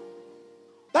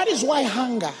 That is why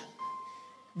hunger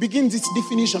begins its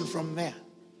definition from there.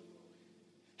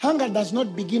 Hunger does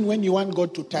not begin when you want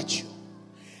God to touch you.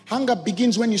 Hunger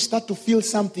begins when you start to feel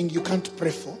something you can't pray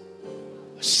for,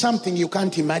 something you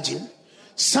can't imagine,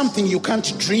 something you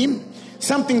can't dream,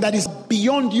 something that is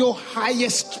beyond your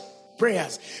highest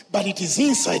prayers, but it is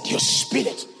inside your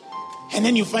spirit. And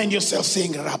then you find yourself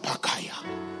saying, Rapakaya.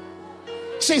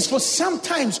 Says, for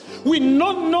sometimes we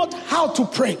know not how to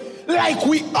pray like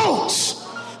we ought.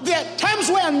 There are times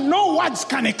where no words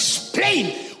can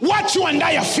explain what you and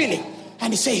I are feeling.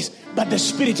 And he says, but the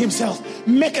Spirit himself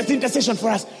maketh intercession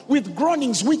for us with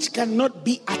groanings which cannot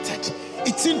be uttered.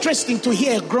 It's interesting to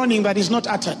hear a groaning that is not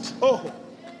uttered. Oh,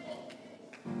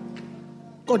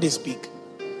 God is big.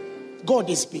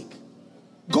 God is big.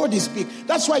 God is big.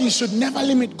 That's why you should never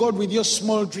limit God with your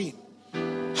small dream.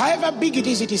 However big it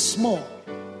is small.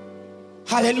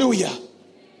 Hallelujah.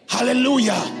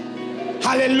 Hallelujah.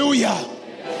 Hallelujah.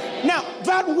 Now,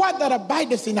 that word that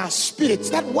abideth in our spirits,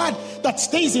 that word that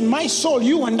stays in my soul,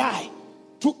 you and I,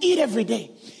 to eat every day.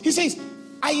 He says,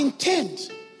 I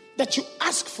intend that you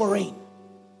ask for rain.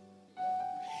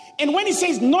 And when he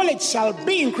says knowledge shall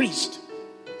be increased,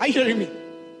 are you hearing me?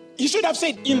 He should have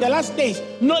said, in the last days,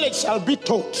 knowledge shall be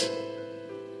taught.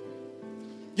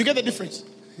 You get the difference?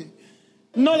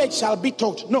 Knowledge shall be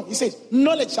taught. No, he says,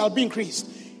 knowledge shall be increased.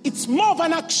 It's more of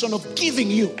an action of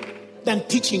giving you than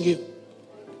teaching you.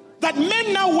 That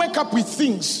men now wake up with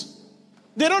things.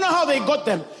 They don't know how they got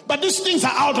them, but these things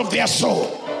are out of their soul.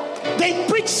 They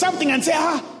preach something and say,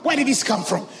 where did this come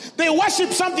from? They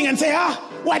worship something and say,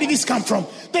 where did this come from?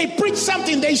 They preach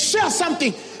something, they share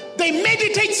something, they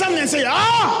meditate something and say,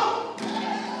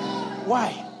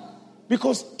 Why?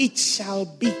 Because it shall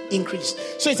be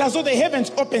increased. So it's as though the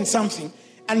heavens open something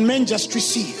and men just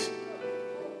receive.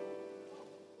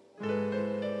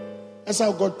 That's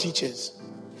how God teaches.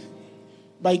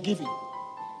 By giving.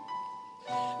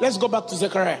 Let's go back to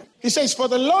Zechariah. He says, for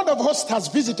the Lord of hosts has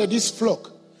visited his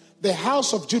flock, the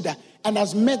house of Judah, and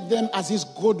has made them as his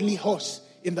godly horse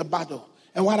in the battle.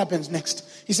 And what happens next?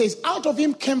 He says, out of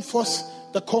him came forth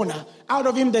the corner, out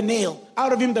of him the nail,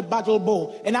 out of him the battle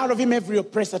bow, and out of him every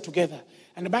oppressor together.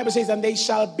 And the Bible says, and they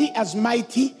shall be as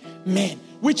mighty men,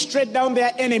 which tread down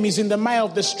their enemies in the mire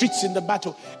of the streets in the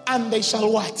battle. And they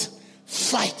shall what?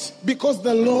 Fight, because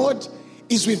the Lord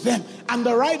is with them. And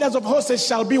the riders of horses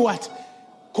shall be what?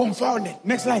 Confounded.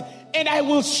 Next line. And I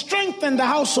will strengthen the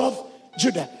house of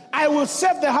Judah. I will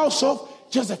save the house of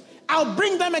Joseph. I'll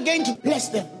bring them again to bless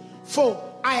them. For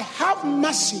I have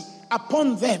mercy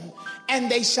upon them, and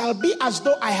they shall be as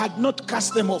though I had not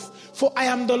cast them off. For I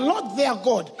am the Lord their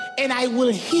God, and I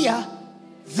will hear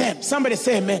them. Somebody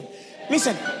say amen.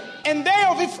 Listen. And they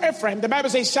of Ephraim, the Bible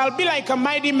says, shall be like a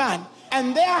mighty man,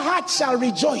 and their heart shall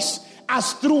rejoice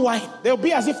as through wine. They'll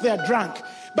be as if they're drunk,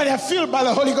 but they're filled by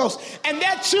the Holy Ghost. And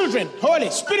their children, holy,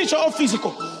 spiritual or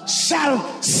physical,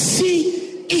 shall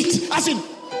see it. As in,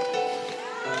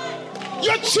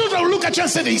 your children will look at you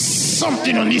and say, there's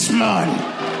something on this man.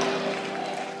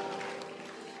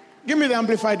 Give me the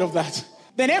amplified of that.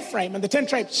 Then Ephraim and the 10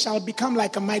 tribes shall become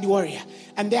like a mighty warrior,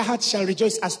 and their hearts shall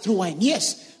rejoice as through wine.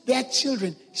 Yes, their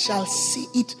children shall see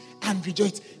it and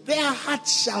rejoice. Their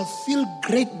hearts shall feel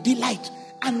great delight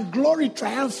and glory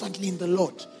triumphantly in the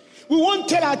Lord. We won't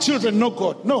tell our children no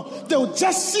God. No, they'll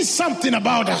just see something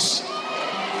about us.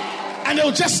 And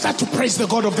they'll just start to praise the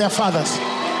God of their fathers.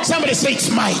 Somebody say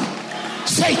it's mine.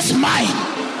 Say it's mine.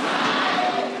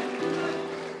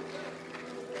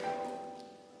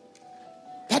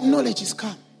 That knowledge is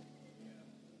come.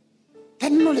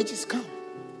 That knowledge is come.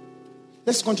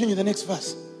 Let's continue the next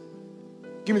verse.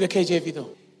 Give me the KJV though.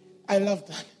 I love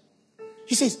that.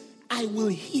 He says, I will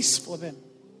hiss for them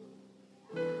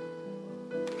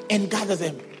and gather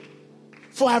them.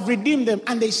 For I have redeemed them,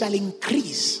 and they shall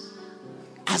increase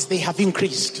as they have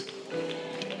increased.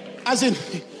 As in,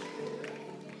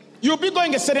 you'll be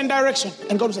going a certain direction,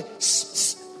 and God will say, "Shh,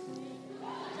 shh.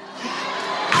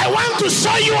 I want to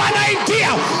show you an idea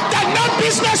that no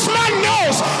businessman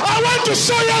knows. I want to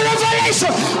show you a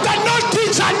revelation that no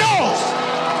teacher knows."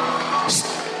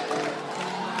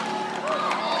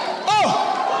 Oh,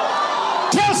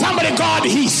 tell somebody, God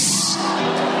is.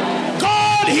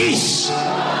 God is.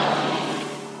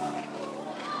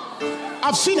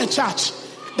 I've seen a church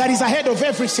that is ahead of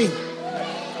everything.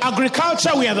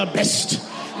 Agriculture, we are the best.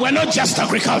 We're not just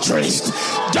agriculturalists.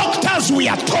 Doctors, we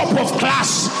are top of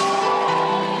class.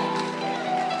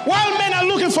 While men are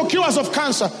looking for cures of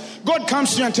cancer, God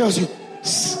comes to you and tells you,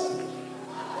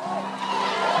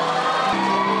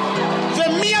 the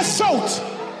mere thought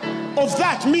of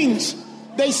that means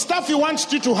there's stuff he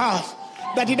wants you to have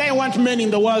that he doesn't want men in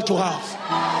the world to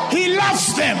have. He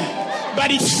loves them,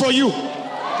 but it's for you.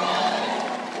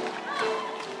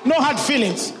 No hard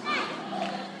feelings.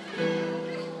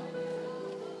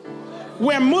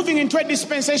 We're moving into a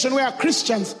dispensation where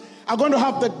Christians are going to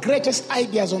have the greatest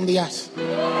ideas on the earth.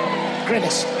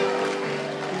 Greatest.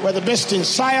 We're the best in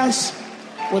science.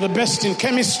 We're the best in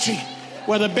chemistry.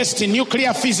 We're the best in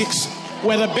nuclear physics.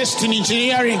 We're the best in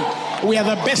engineering. We are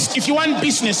the best. If you want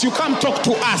business, you come talk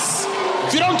to us.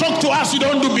 If you don't talk to us, you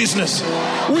don't do business.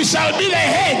 We shall be the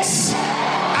heads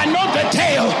and not the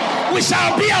tail. We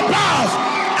shall be above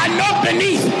and not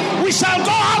beneath. We shall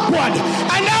go upward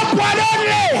and upward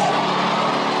only.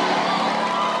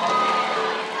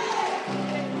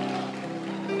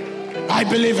 I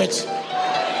believe it.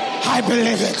 I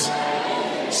believe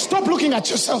it. Stop looking at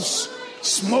yourselves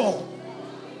small.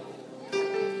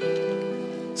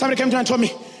 Somebody came to me and told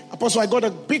me, "Apostle, I got a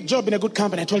big job in a good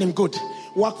company." I told him, "Good.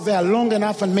 Work there long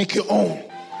enough and make your own."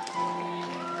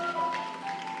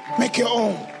 Make your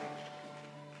own.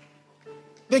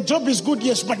 The job is good,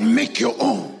 yes, but make your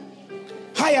own.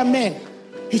 Hire men.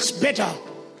 It's better.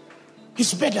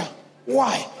 It's better.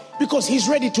 Why? Because he's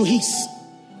ready to hiss.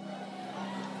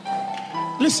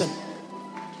 Listen,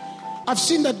 I've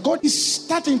seen that God is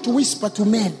starting to whisper to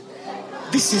men.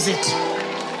 This is it.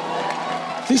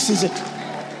 This is it.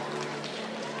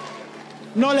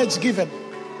 Knowledge given,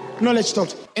 knowledge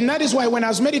taught. And that is why when I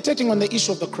was meditating on the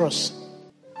issue of the cross,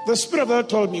 the Spirit of the Lord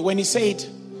told me when he said,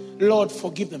 "Lord,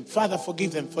 forgive them. Father,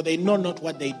 forgive them, for they know not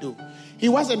what they do." He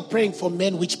wasn't praying for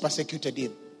men which persecuted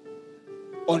him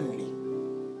only.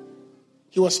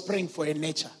 He was praying for a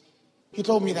nature. He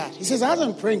told me that. He says, "I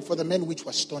wasn't praying for the men which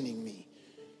were stoning me.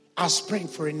 I was praying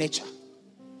for a nature."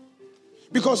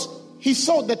 Because he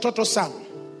saw the total sum.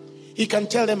 He can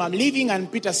tell them, "I'm leaving," and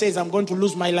Peter says, "I'm going to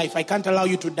lose my life. I can't allow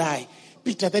you to die."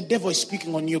 Peter, the devil is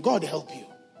speaking on you. God help you.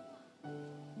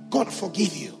 God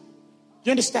forgive you.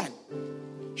 You understand?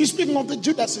 He's speaking of the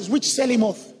Judases which sell him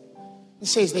off. He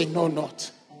says, "They know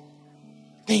not.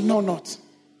 They know not."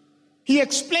 He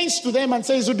explains to them and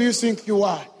says, "Who do you think you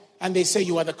are?" And they say,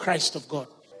 "You are the Christ of God."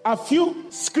 A few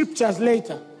scriptures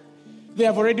later, they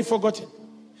have already forgotten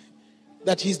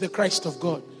that he's the Christ of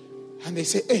God. And they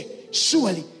say, "Hey,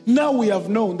 surely now we have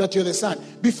known that you're the Son."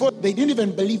 Before, they didn't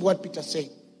even believe what Peter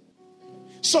said.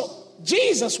 So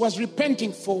Jesus was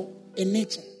repenting for a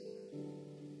nature.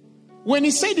 When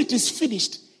he said it is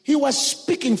finished, he was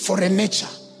speaking for a nature.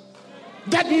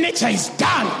 That nature is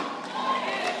done.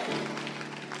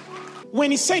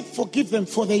 When he said, "Forgive them,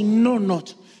 for they know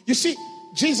not." You see,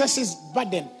 Jesus'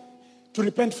 burden to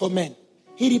repent for men.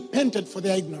 He repented for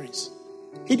their ignorance.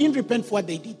 He didn't repent for what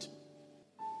they did.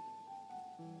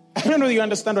 I don't know if you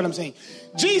understand what I'm saying.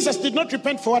 Jesus did not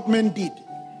repent for what men did.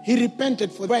 He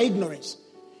repented for their ignorance.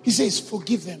 He says,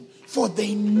 "Forgive them, for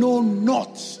they know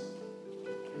not."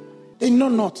 They know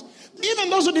not. Even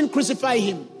those who didn't crucify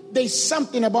him, there's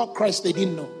something about Christ they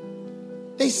didn't know.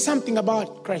 There's something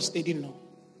about Christ they didn't know.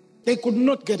 They could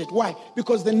not get it. Why?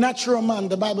 Because the natural man,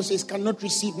 the Bible says, cannot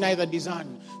receive neither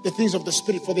discern the things of the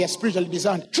Spirit, for they are spiritually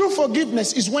discerned. True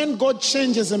forgiveness is when God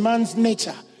changes a man's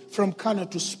nature from carnal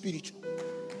to spiritual.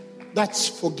 That's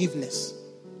forgiveness.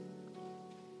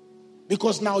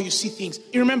 Because now you see things.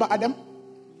 You remember Adam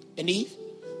and Eve?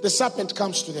 The serpent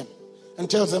comes to them and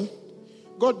tells them,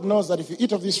 "God knows that if you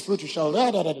eat of this fruit, you shall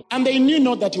die." And they knew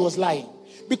not that he was lying.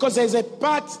 Because there's a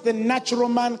part the natural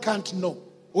man can't know,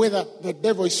 whether the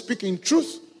devil is speaking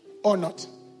truth or not.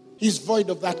 He's void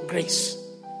of that grace.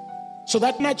 So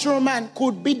that natural man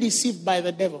could be deceived by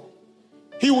the devil.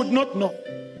 He would not know.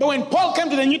 But when Paul came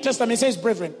to the New Testament, he says,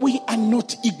 "Brethren, we are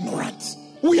not ignorant.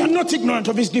 We are not ignorant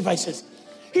of his devices."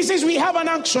 He says, "We have an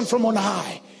unction from on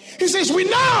high." He says, "We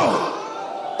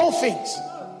know all things."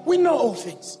 We know all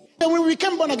things. And when we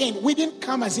became born again, we didn't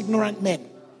come as ignorant men.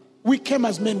 We came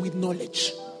as men with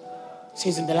knowledge. It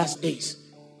says in the last days,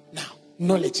 now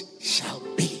knowledge shall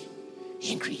be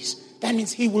increased. That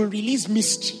means he will release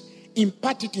mystery,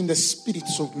 impart it in the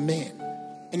spirits of men.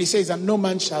 And he says, and no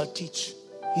man shall teach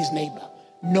his neighbor,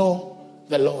 know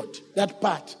the Lord. That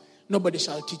part, nobody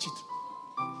shall teach it.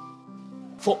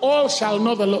 For all shall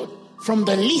know the Lord, from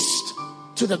the least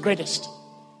to the greatest.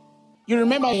 You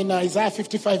remember in Isaiah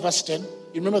 55 verse 10, you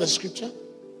remember the scripture?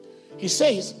 He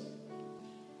says,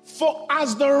 for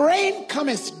as the rain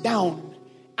cometh down,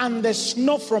 and the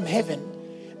snow from heaven,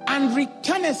 and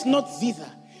returneth not thither,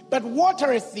 but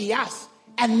watereth the earth,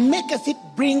 and maketh it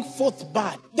bring forth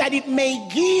bud, that it may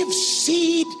give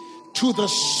seed to the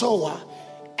sower,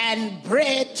 and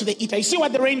bread to the eater. You see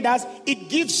what the rain does? It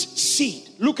gives seed.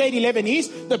 Luke 8:11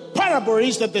 is, the parable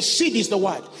is that the seed is the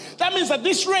word. That means that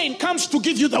this rain comes to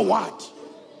give you the word.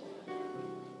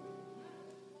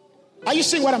 Are you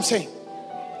seeing what I'm saying?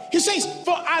 He says,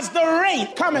 for as the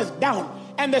rain cometh down,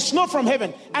 and the snow from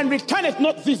heaven, and returneth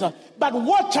not thither, but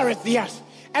watereth the earth,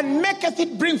 and maketh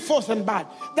it bring forth and bud,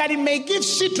 that it may give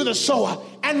seed to the sower,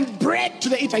 and bread to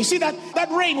the eater. You see that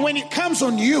rain, when it comes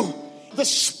on you, the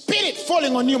Spirit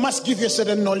falling on you must give you a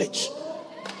certain knowledge.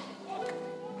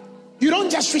 You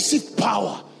don't just receive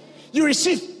power. You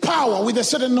receive power with a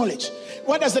certain knowledge.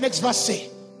 What does the next verse say?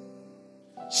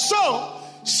 So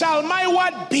shall my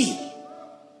word be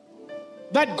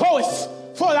that goeth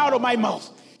forth out of my mouth.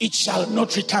 It shall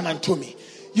not return unto me.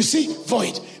 You see,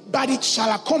 void. But it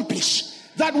shall accomplish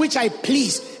that which I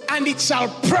please, and it shall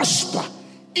prosper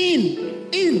in.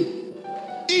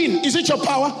 Is it your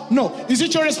power? No. Is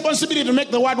it your responsibility to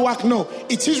make the word work? No.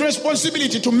 It's his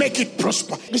responsibility to make it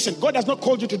prosper. Listen, God has not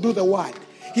called you to do the word.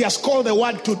 He has called the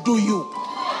word to do you.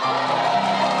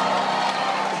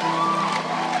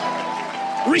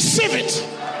 Receive it.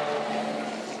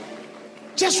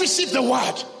 Just receive the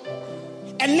word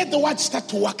and let the word start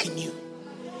to work in you.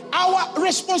 Our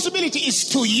responsibility is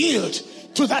to yield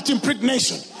to that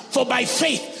impregnation. For by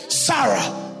faith, Sarah,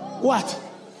 what?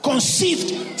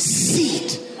 Conceived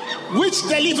seed, which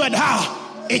delivered her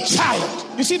a child.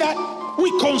 You see that?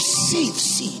 We conceive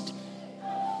seed.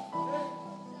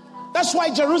 That's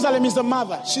why Jerusalem is the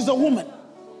mother. She's a woman.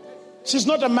 She's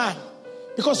not a man.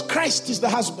 Because Christ is the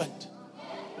husband.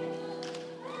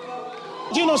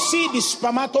 Do you know seed is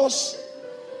spermatos?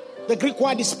 The Greek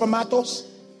word is spermatos.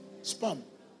 Sperm.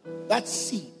 That's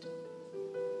seed.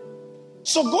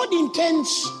 So God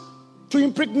intends to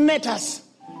impregnate us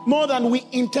more than we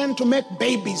intend to make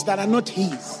babies that are not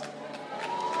his.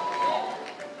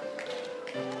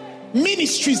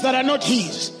 Ministries that are not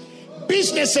his.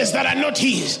 Businesses that are not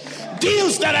his.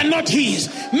 Deals that are not his.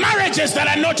 Marriages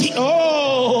that are not his.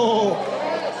 Oh.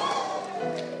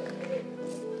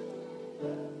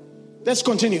 Let's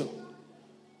continue.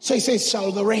 So he says,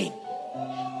 shall the rain.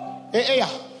 Hey,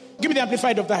 give me the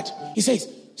amplified of that. He says,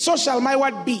 so shall my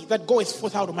word be that goeth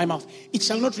forth out of my mouth. It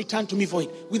shall not return to me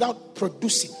void, without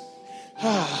producing.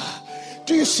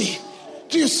 Do you see?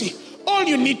 Do you see? All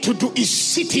you need to do is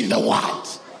sit in the word.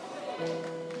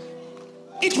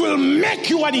 It will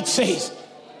make you what it says.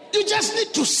 You just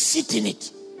need to sit in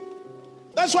it.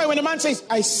 That's why when a man says,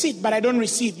 I sit but I don't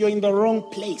receive, you're in the wrong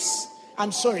place.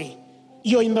 I'm sorry.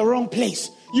 You're in the wrong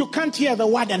place. You can't hear the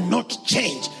word and not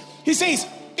change. He says,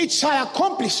 it shall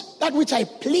accomplish that which I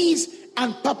please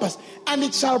and purpose, and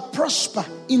it shall prosper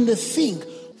in the thing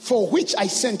for which I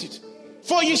sent it.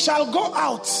 For you shall go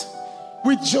out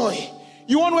with joy.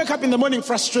 You won't wake up in the morning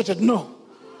frustrated. No.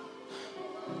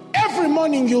 Every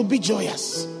morning you'll be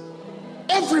joyous.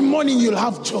 Every morning you'll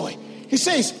have joy. He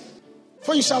says,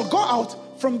 for you shall go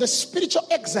out from the spiritual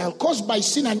exile caused by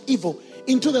sin and evil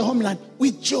into the homeland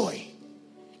with joy.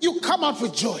 You come out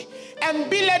with joy and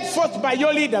be led forth by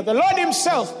your leader, the Lord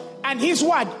himself, and his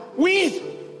word with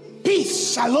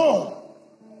peace, shalom.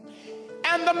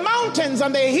 And the mountains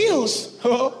and the hills,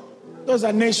 those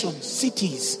are nations,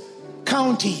 cities,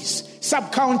 counties,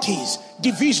 sub-counties,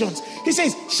 divisions. He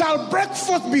says, shall break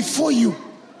forth before you.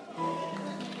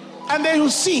 And they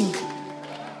will sing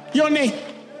your name.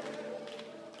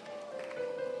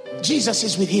 Jesus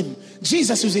is with him.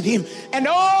 Jesus is with him. And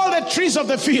all the trees of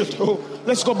the field. Oh,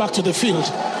 let's go back to the field.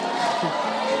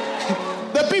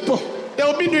 The people, they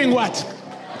will be doing what?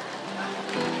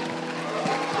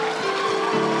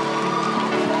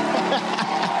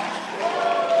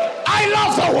 I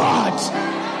love the word.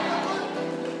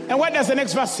 And what does the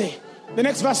next verse say? The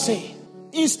next verse say,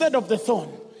 instead of the thorn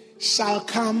shall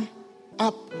come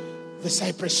up the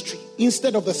cypress tree.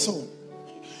 Instead of the thorn.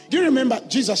 Do you remember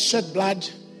Jesus shed blood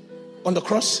on the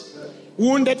cross?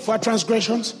 Wounded for our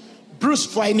transgressions, bruised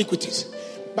for our iniquities.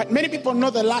 But many people know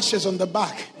the lashes on the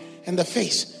back and the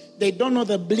face. they don't know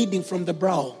the bleeding from the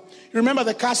brow. Remember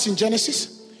the curse in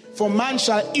Genesis? For man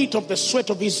shall eat of the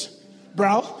sweat of his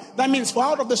brow. That means for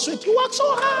out of the sweat you work so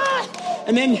hard.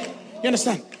 And then, you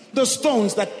understand, those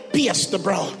stones that pierce the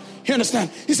brow. You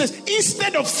understand? He says,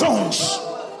 instead of thorns.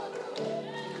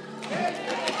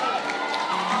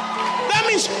 That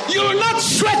means you will not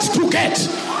sweat to get.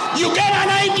 You get an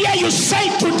idea, you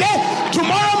say today,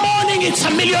 tomorrow morning it's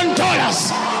 $1 million.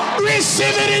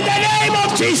 Receive it in the name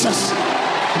of Jesus.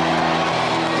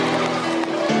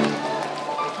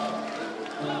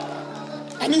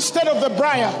 And instead of the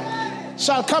briar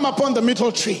shall come upon the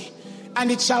myrtle tree,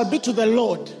 and it shall be to the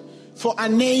Lord for a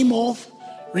name of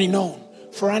renown,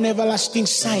 for an everlasting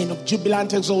sign of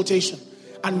jubilant exaltation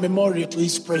and memorial to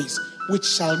his praise, which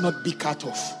shall not be cut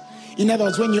off. In other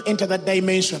words, when you enter that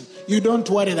dimension, you don't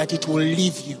worry that it will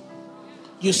leave you.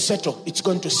 You settle, it's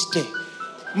going to stay.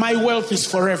 My wealth is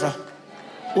forever,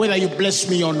 whether you bless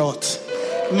me or not.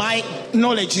 My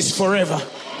knowledge is forever,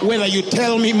 whether you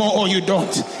tell me more or you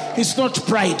don't. It's not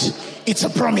pride, it's a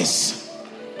promise.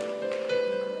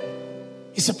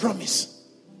 It's a promise.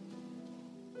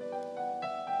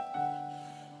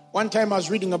 One time I was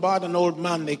reading about an old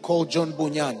man they called John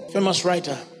Bunyan, famous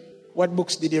writer. What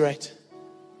books did he write?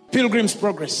 Pilgrim's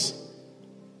Progress.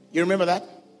 You remember that?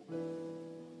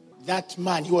 That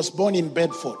man, he was born in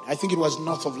Bedford. I think it was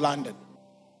north of London.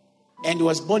 And he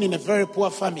was born in a very poor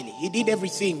family. He did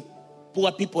everything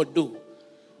poor people do,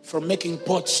 from making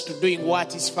pots to doing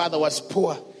what. His father was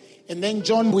poor. And then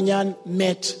John Bunyan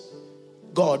met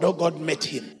God, or God met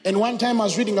him. And one time I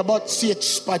was reading about C.H.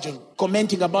 Spurgeon,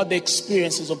 commenting about the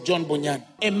experiences of John Bunyan.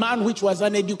 A man which was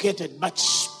uneducated, but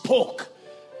spoke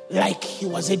like he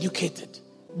was educated.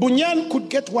 Bunyan could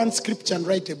get one scripture and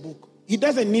write a book. He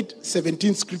doesn't need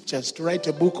 17 scriptures to write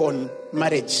a book on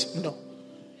marriage. No.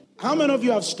 How many of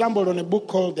you have stumbled on a book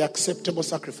called The Acceptable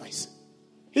Sacrifice?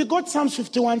 He got Psalms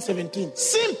 51:17.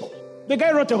 Simple. The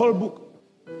guy wrote a whole book.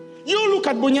 You look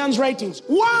at Bunyan's writings.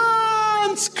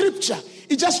 One scripture.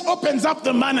 It just opens up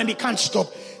the man and he can't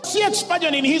stop. C.H.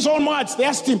 Spurgeon, in his own words, they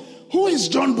asked him, who is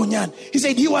John Bunyan? He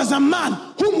said he was a man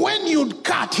whom when you'd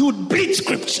cut, he would bleed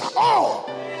scripture. Oh!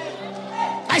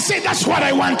 I say that's what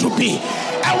I want to be.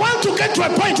 I want to get to a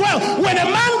point where when a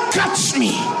man cuts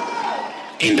me,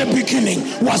 in the beginning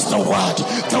was the Word.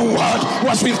 The Word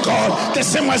was with God. The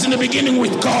same was in the beginning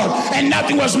with God. And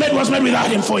nothing was made without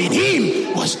him. For in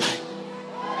him was life.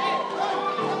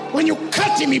 When you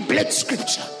cut him, he bled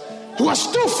scripture. He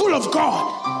was too full of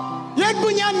God. Yet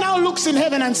Bunyan now looks in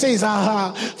heaven and says,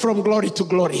 aha, from glory to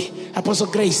glory. Apostle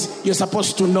Grace, you're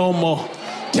supposed to know more.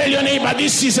 Tell your neighbor,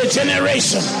 this is a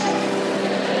generation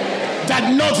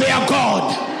that know their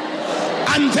God.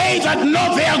 And they that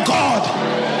know their God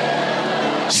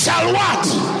shall what?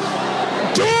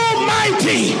 Do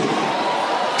mighty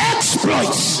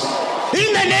exploits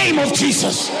in the name of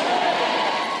Jesus.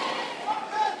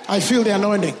 I feel the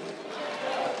anointing.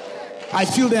 I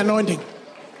feel the anointing.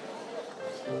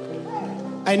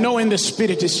 I know in the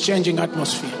spirit is changing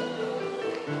atmosphere.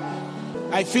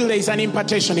 I feel there is an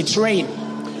impartation. It's rain.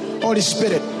 Holy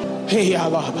Spirit. Hey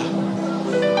Allah.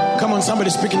 Come on, somebody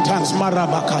speak in tongues.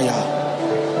 Marabakaya.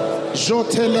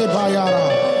 Jotele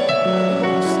bayara.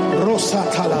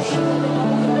 Rosatala.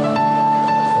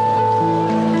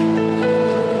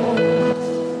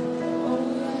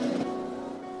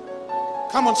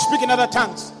 Come on, speak in other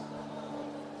tongues.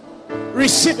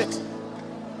 Receive it.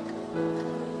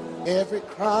 Every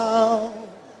crown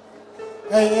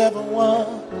I ever won,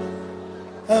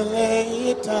 I lay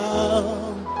it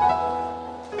down.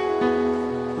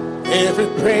 Every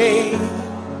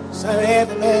praise I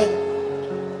ever made,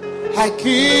 I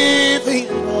give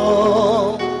it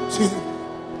all to you.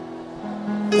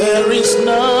 There is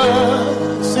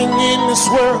nothing in this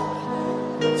world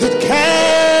that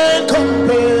can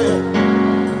compare.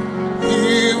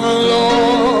 You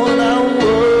alone are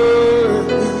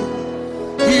worthy.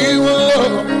 You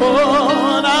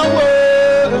alone are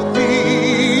worthy.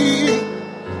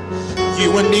 You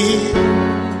are near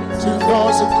to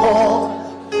those who call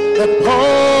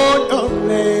upon your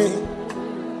name.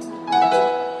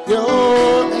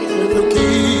 You're never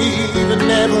give and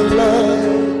never love.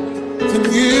 Can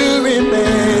you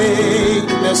remain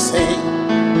the same?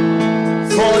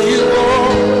 For you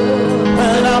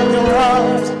open up your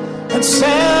arms and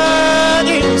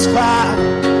satisfy.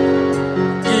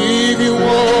 Give you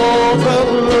all the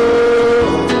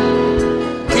glory.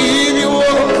 Give you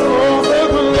all the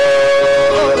glory.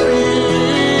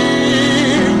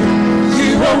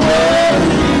 You are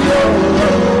worthy, oh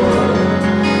Lord.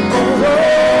 Oh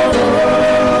Lord.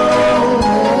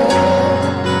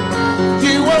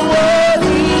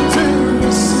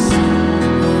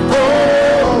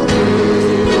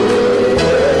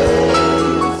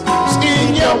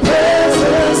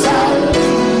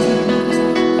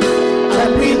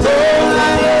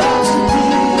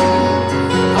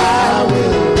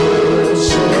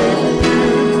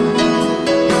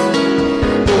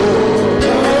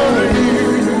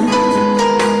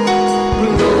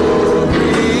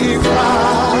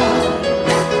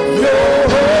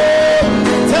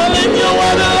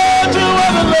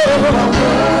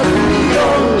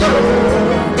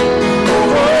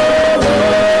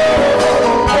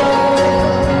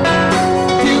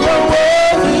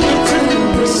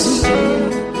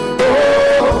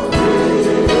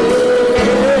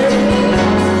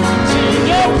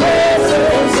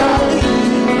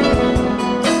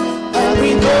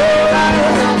 all I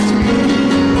have to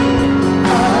give,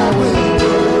 I will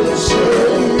worship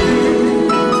you.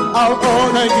 I'll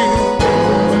honor you.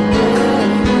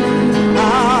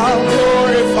 I'll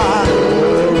glorify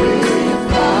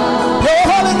your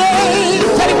holy name.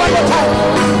 Tell it one more time.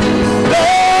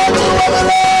 Lord, you are the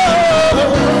Lord.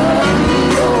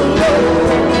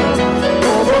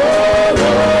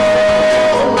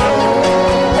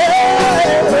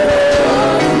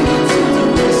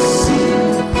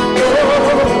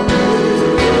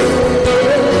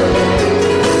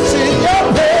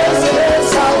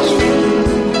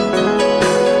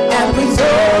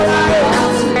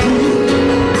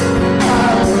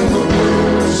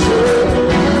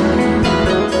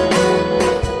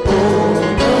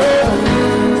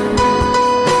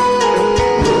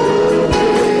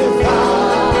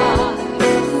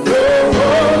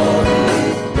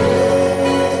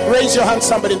 Raise your hand,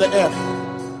 somebody in the air.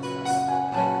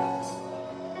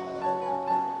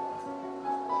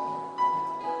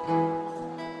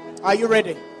 Are you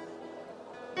ready?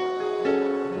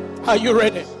 Are you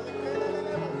ready?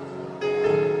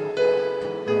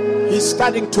 He's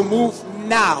starting to move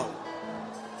now.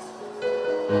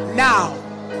 Now.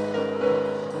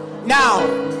 Now.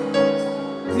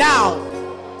 Now.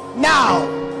 Now.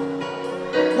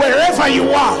 Wherever you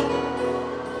are,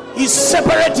 he's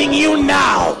separating you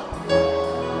now.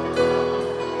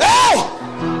 Hey!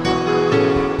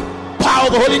 Power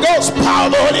of the Holy Ghost, power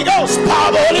of the Holy Ghost, power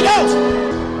of the Holy Ghost.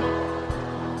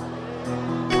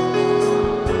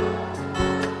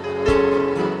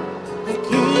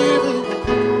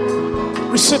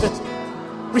 Receive it,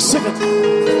 receive it,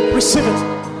 receive it,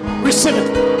 receive it,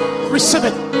 receive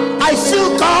it. I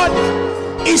feel God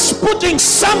is putting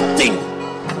something.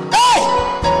 Hey!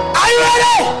 Are you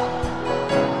ready?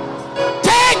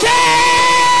 Take it!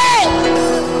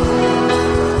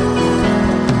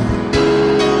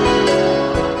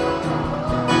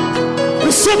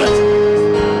 Receive it.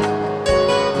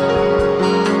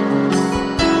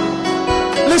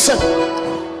 Listen,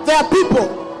 there are people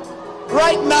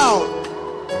right now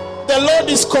the Lord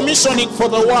is commissioning for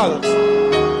the world.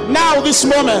 Now, this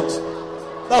moment,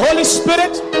 the Holy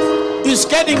Spirit is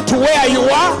getting to where you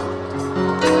are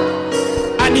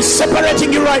and is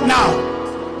separating you right now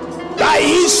by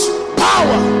his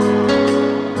power.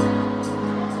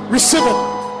 Receive it.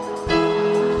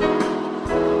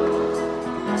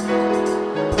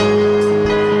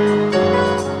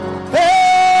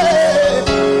 Hey,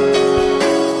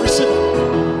 receive it.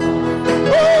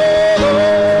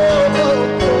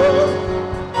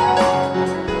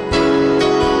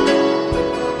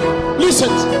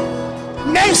 Listen,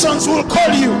 nations will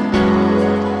call you,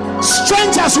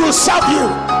 strangers will serve you,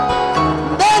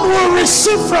 men will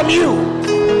receive from you.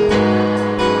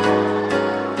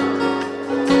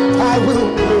 I will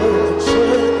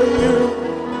worship you.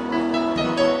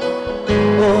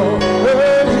 Oh,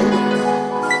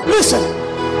 listen,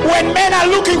 when men are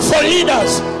looking for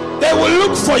leaders, they will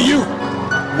look for you.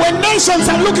 When nations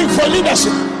are looking for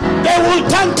leadership, they will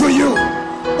turn to you.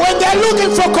 When they're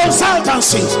looking for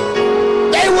consultancies,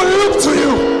 they will look to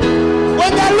you.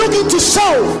 When they're looking to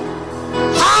solve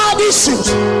hard issues,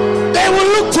 they will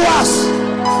look to us.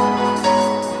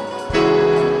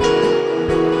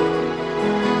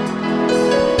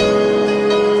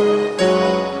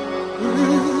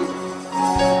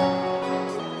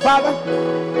 Father,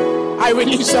 I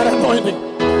release that anointing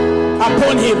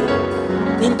upon him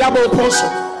in double portion.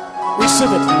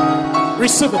 Receive it.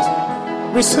 Receive it.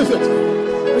 Receive it.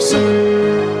 Receive it.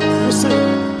 Receive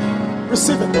it.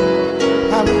 Receive it.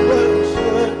 I will worship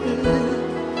you.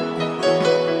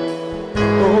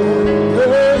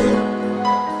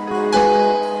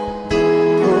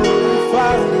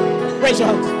 Glorify. Raise your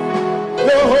hands.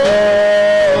 Your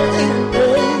holy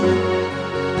name.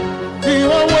 You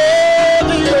are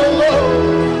worthy, O Lord.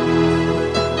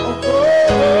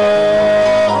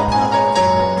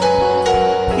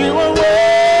 You are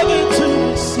worthy to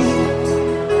receive.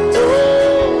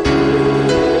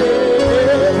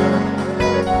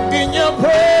 In your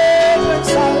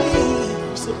presence I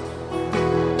live,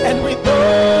 and with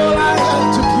all I have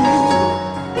to give,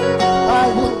 I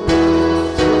will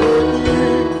worship you.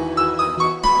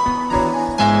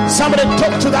 Somebody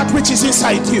talk to that which is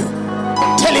inside you.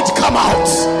 Tell it, come out.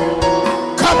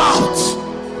 Come out.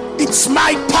 It's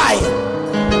my time.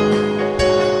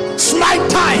 It's my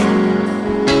time.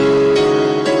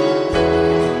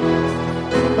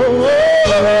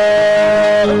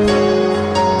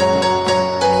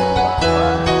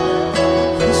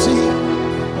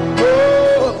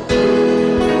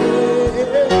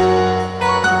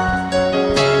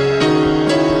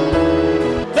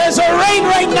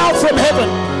 From heaven,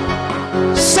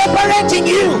 separating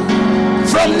you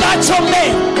from natural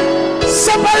men,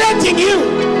 separating you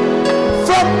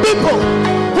from people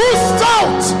who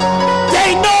thought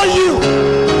they know you.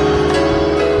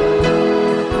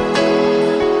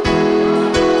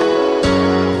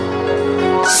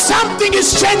 Something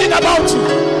is changing about you.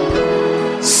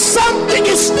 Something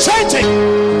is changing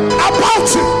about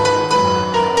you.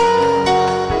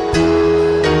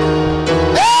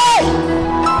 Hey!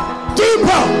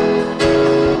 Deeper.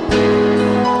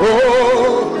 Oh.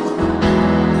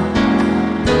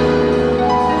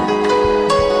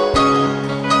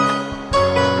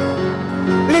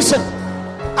 Listen,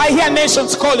 I hear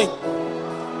nations calling.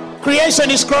 Creation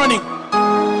is groaning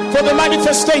for the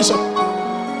manifestation.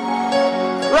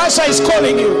 Russia is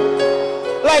calling you.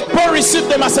 Like Paul received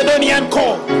the Macedonian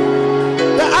call.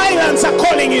 The islands are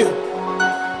calling you.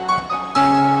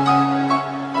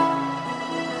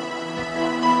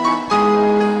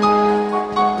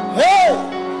 Hey!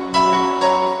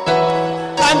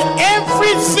 And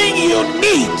everything you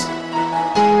need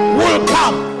will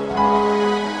come.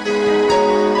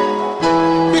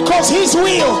 Because his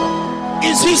will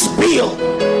is his bill.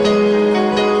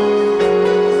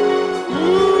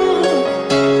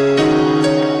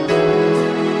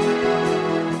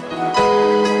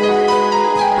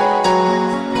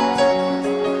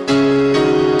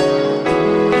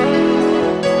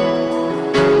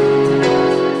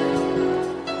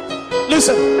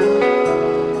 Listen.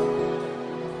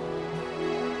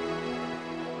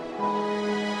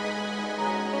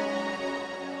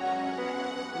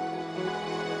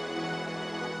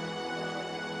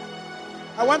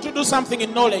 I want to do something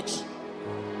in knowledge.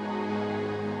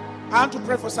 I want to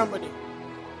pray for somebody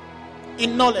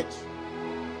in knowledge.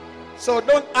 So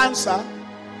don't answer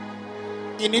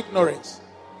in ignorance.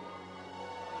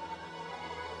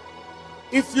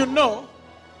 If you know,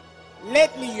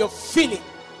 lately you're feeling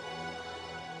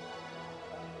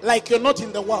like you're not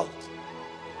in the world,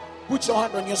 put your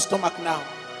hand on your stomach now.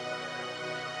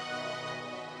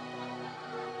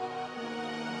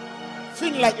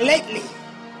 Feeling like lately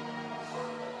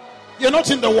you're not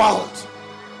in the world,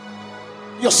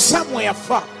 you're somewhere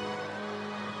far.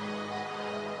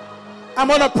 I'm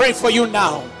gonna pray for you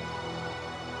now.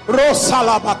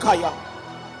 Rosalabakaya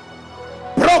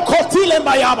Brokotile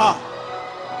Mayama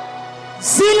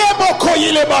Zile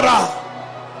Bokoyile Bara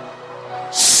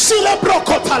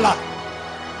Brokotala.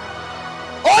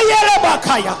 Oyele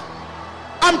Bakaya.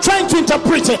 I'm trying to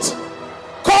interpret it.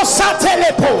 Kosa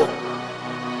telepo.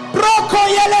 Broko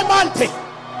yele mante.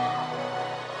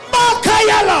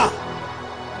 Makayala.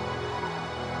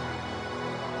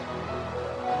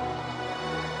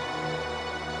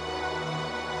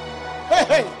 Hey,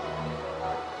 hey.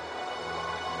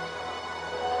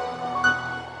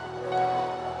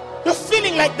 You're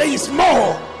feeling like there is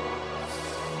more.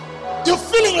 You're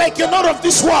feeling like you're not of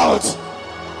this world.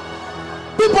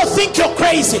 People think you're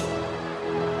crazy,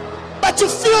 but you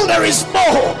feel there is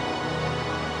more.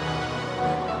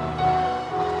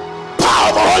 Power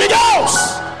of the Holy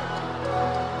Ghost.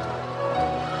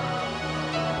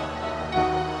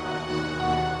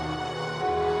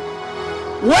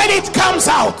 When it comes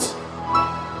out,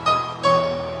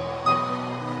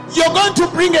 you're going to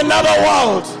bring another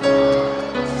world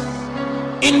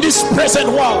in this present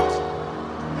world.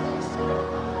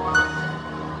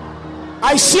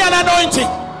 I see an anointing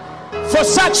for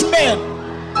such men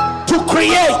to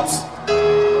create.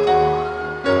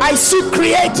 I see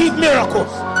creative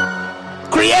miracles,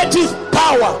 creative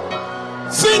power.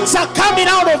 Things are coming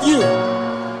out of you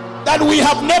that we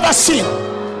have never seen.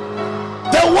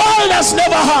 The world has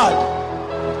never heard.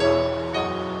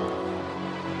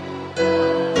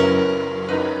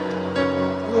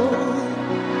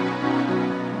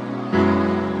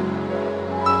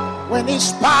 When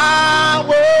his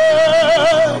power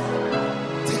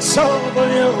takes over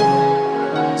you,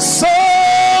 so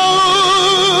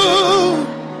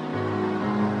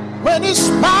when his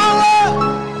power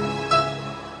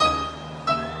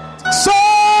takes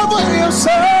over your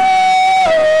soul,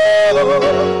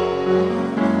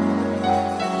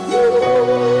 you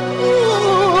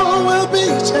will be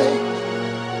changed.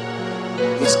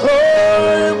 His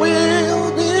glory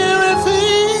will be revealed.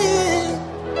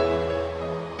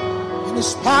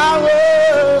 His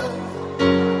power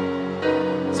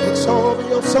takes over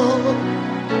your soul.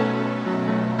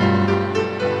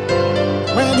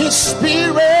 When his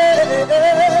spirit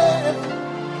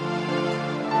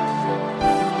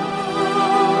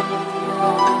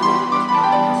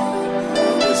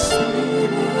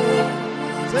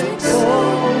takes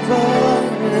over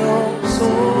your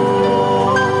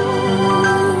soul,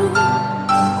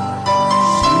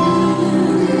 you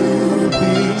will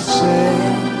be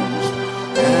saved.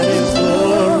 And his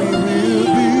glory will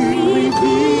be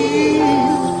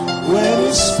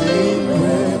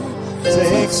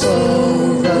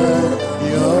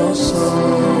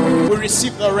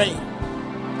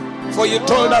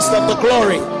told us that the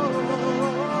glory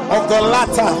of the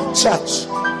latter church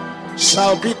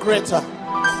shall be greater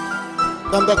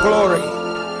than the glory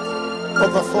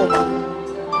of the former.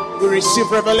 We receive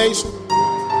revelation.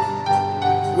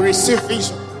 We receive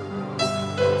vision.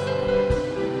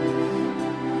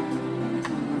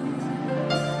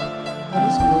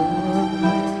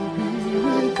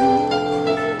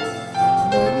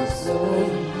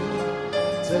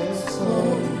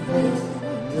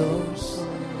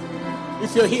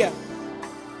 If you're here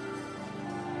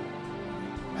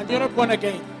and you're not born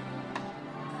again,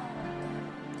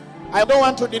 I don't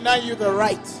want to deny you the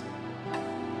right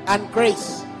and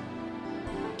grace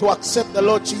to accept the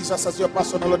Lord Jesus as your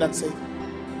personal Lord and Savior.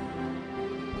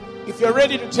 If you're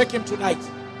ready to take him tonight,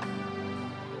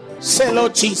 say,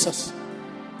 Lord Jesus,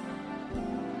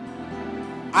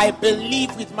 I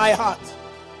believe with my heart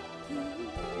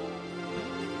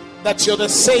that you're the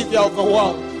Savior of the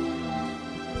world,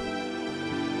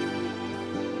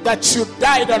 that you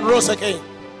died and rose again.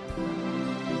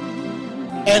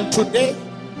 And today,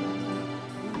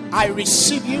 I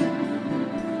receive you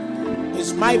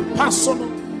as my personal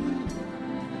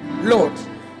Lord.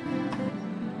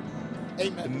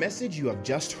 Amen. The message you have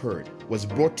just heard was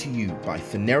brought to you by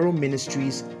Phaneroo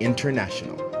Ministries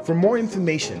International. For more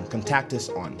information, contact us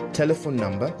on telephone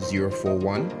number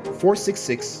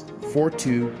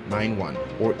 041-466-4291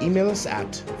 or email us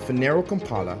at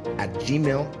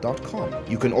phanerokampala@gmail.com.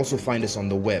 You can also find us on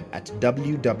the web at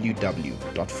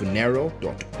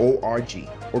www.phanero.org.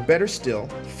 Or better still,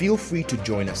 feel free to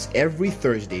join us every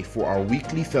Thursday for our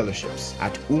weekly fellowships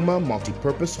at Uma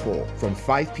Multipurpose Hall from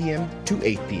 5 p.m. to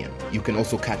 8 p.m. You can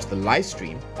also catch the live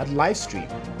stream at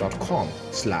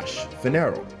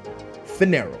livestream.com/Phaneroo.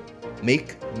 Phaneroo,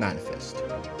 make manifest.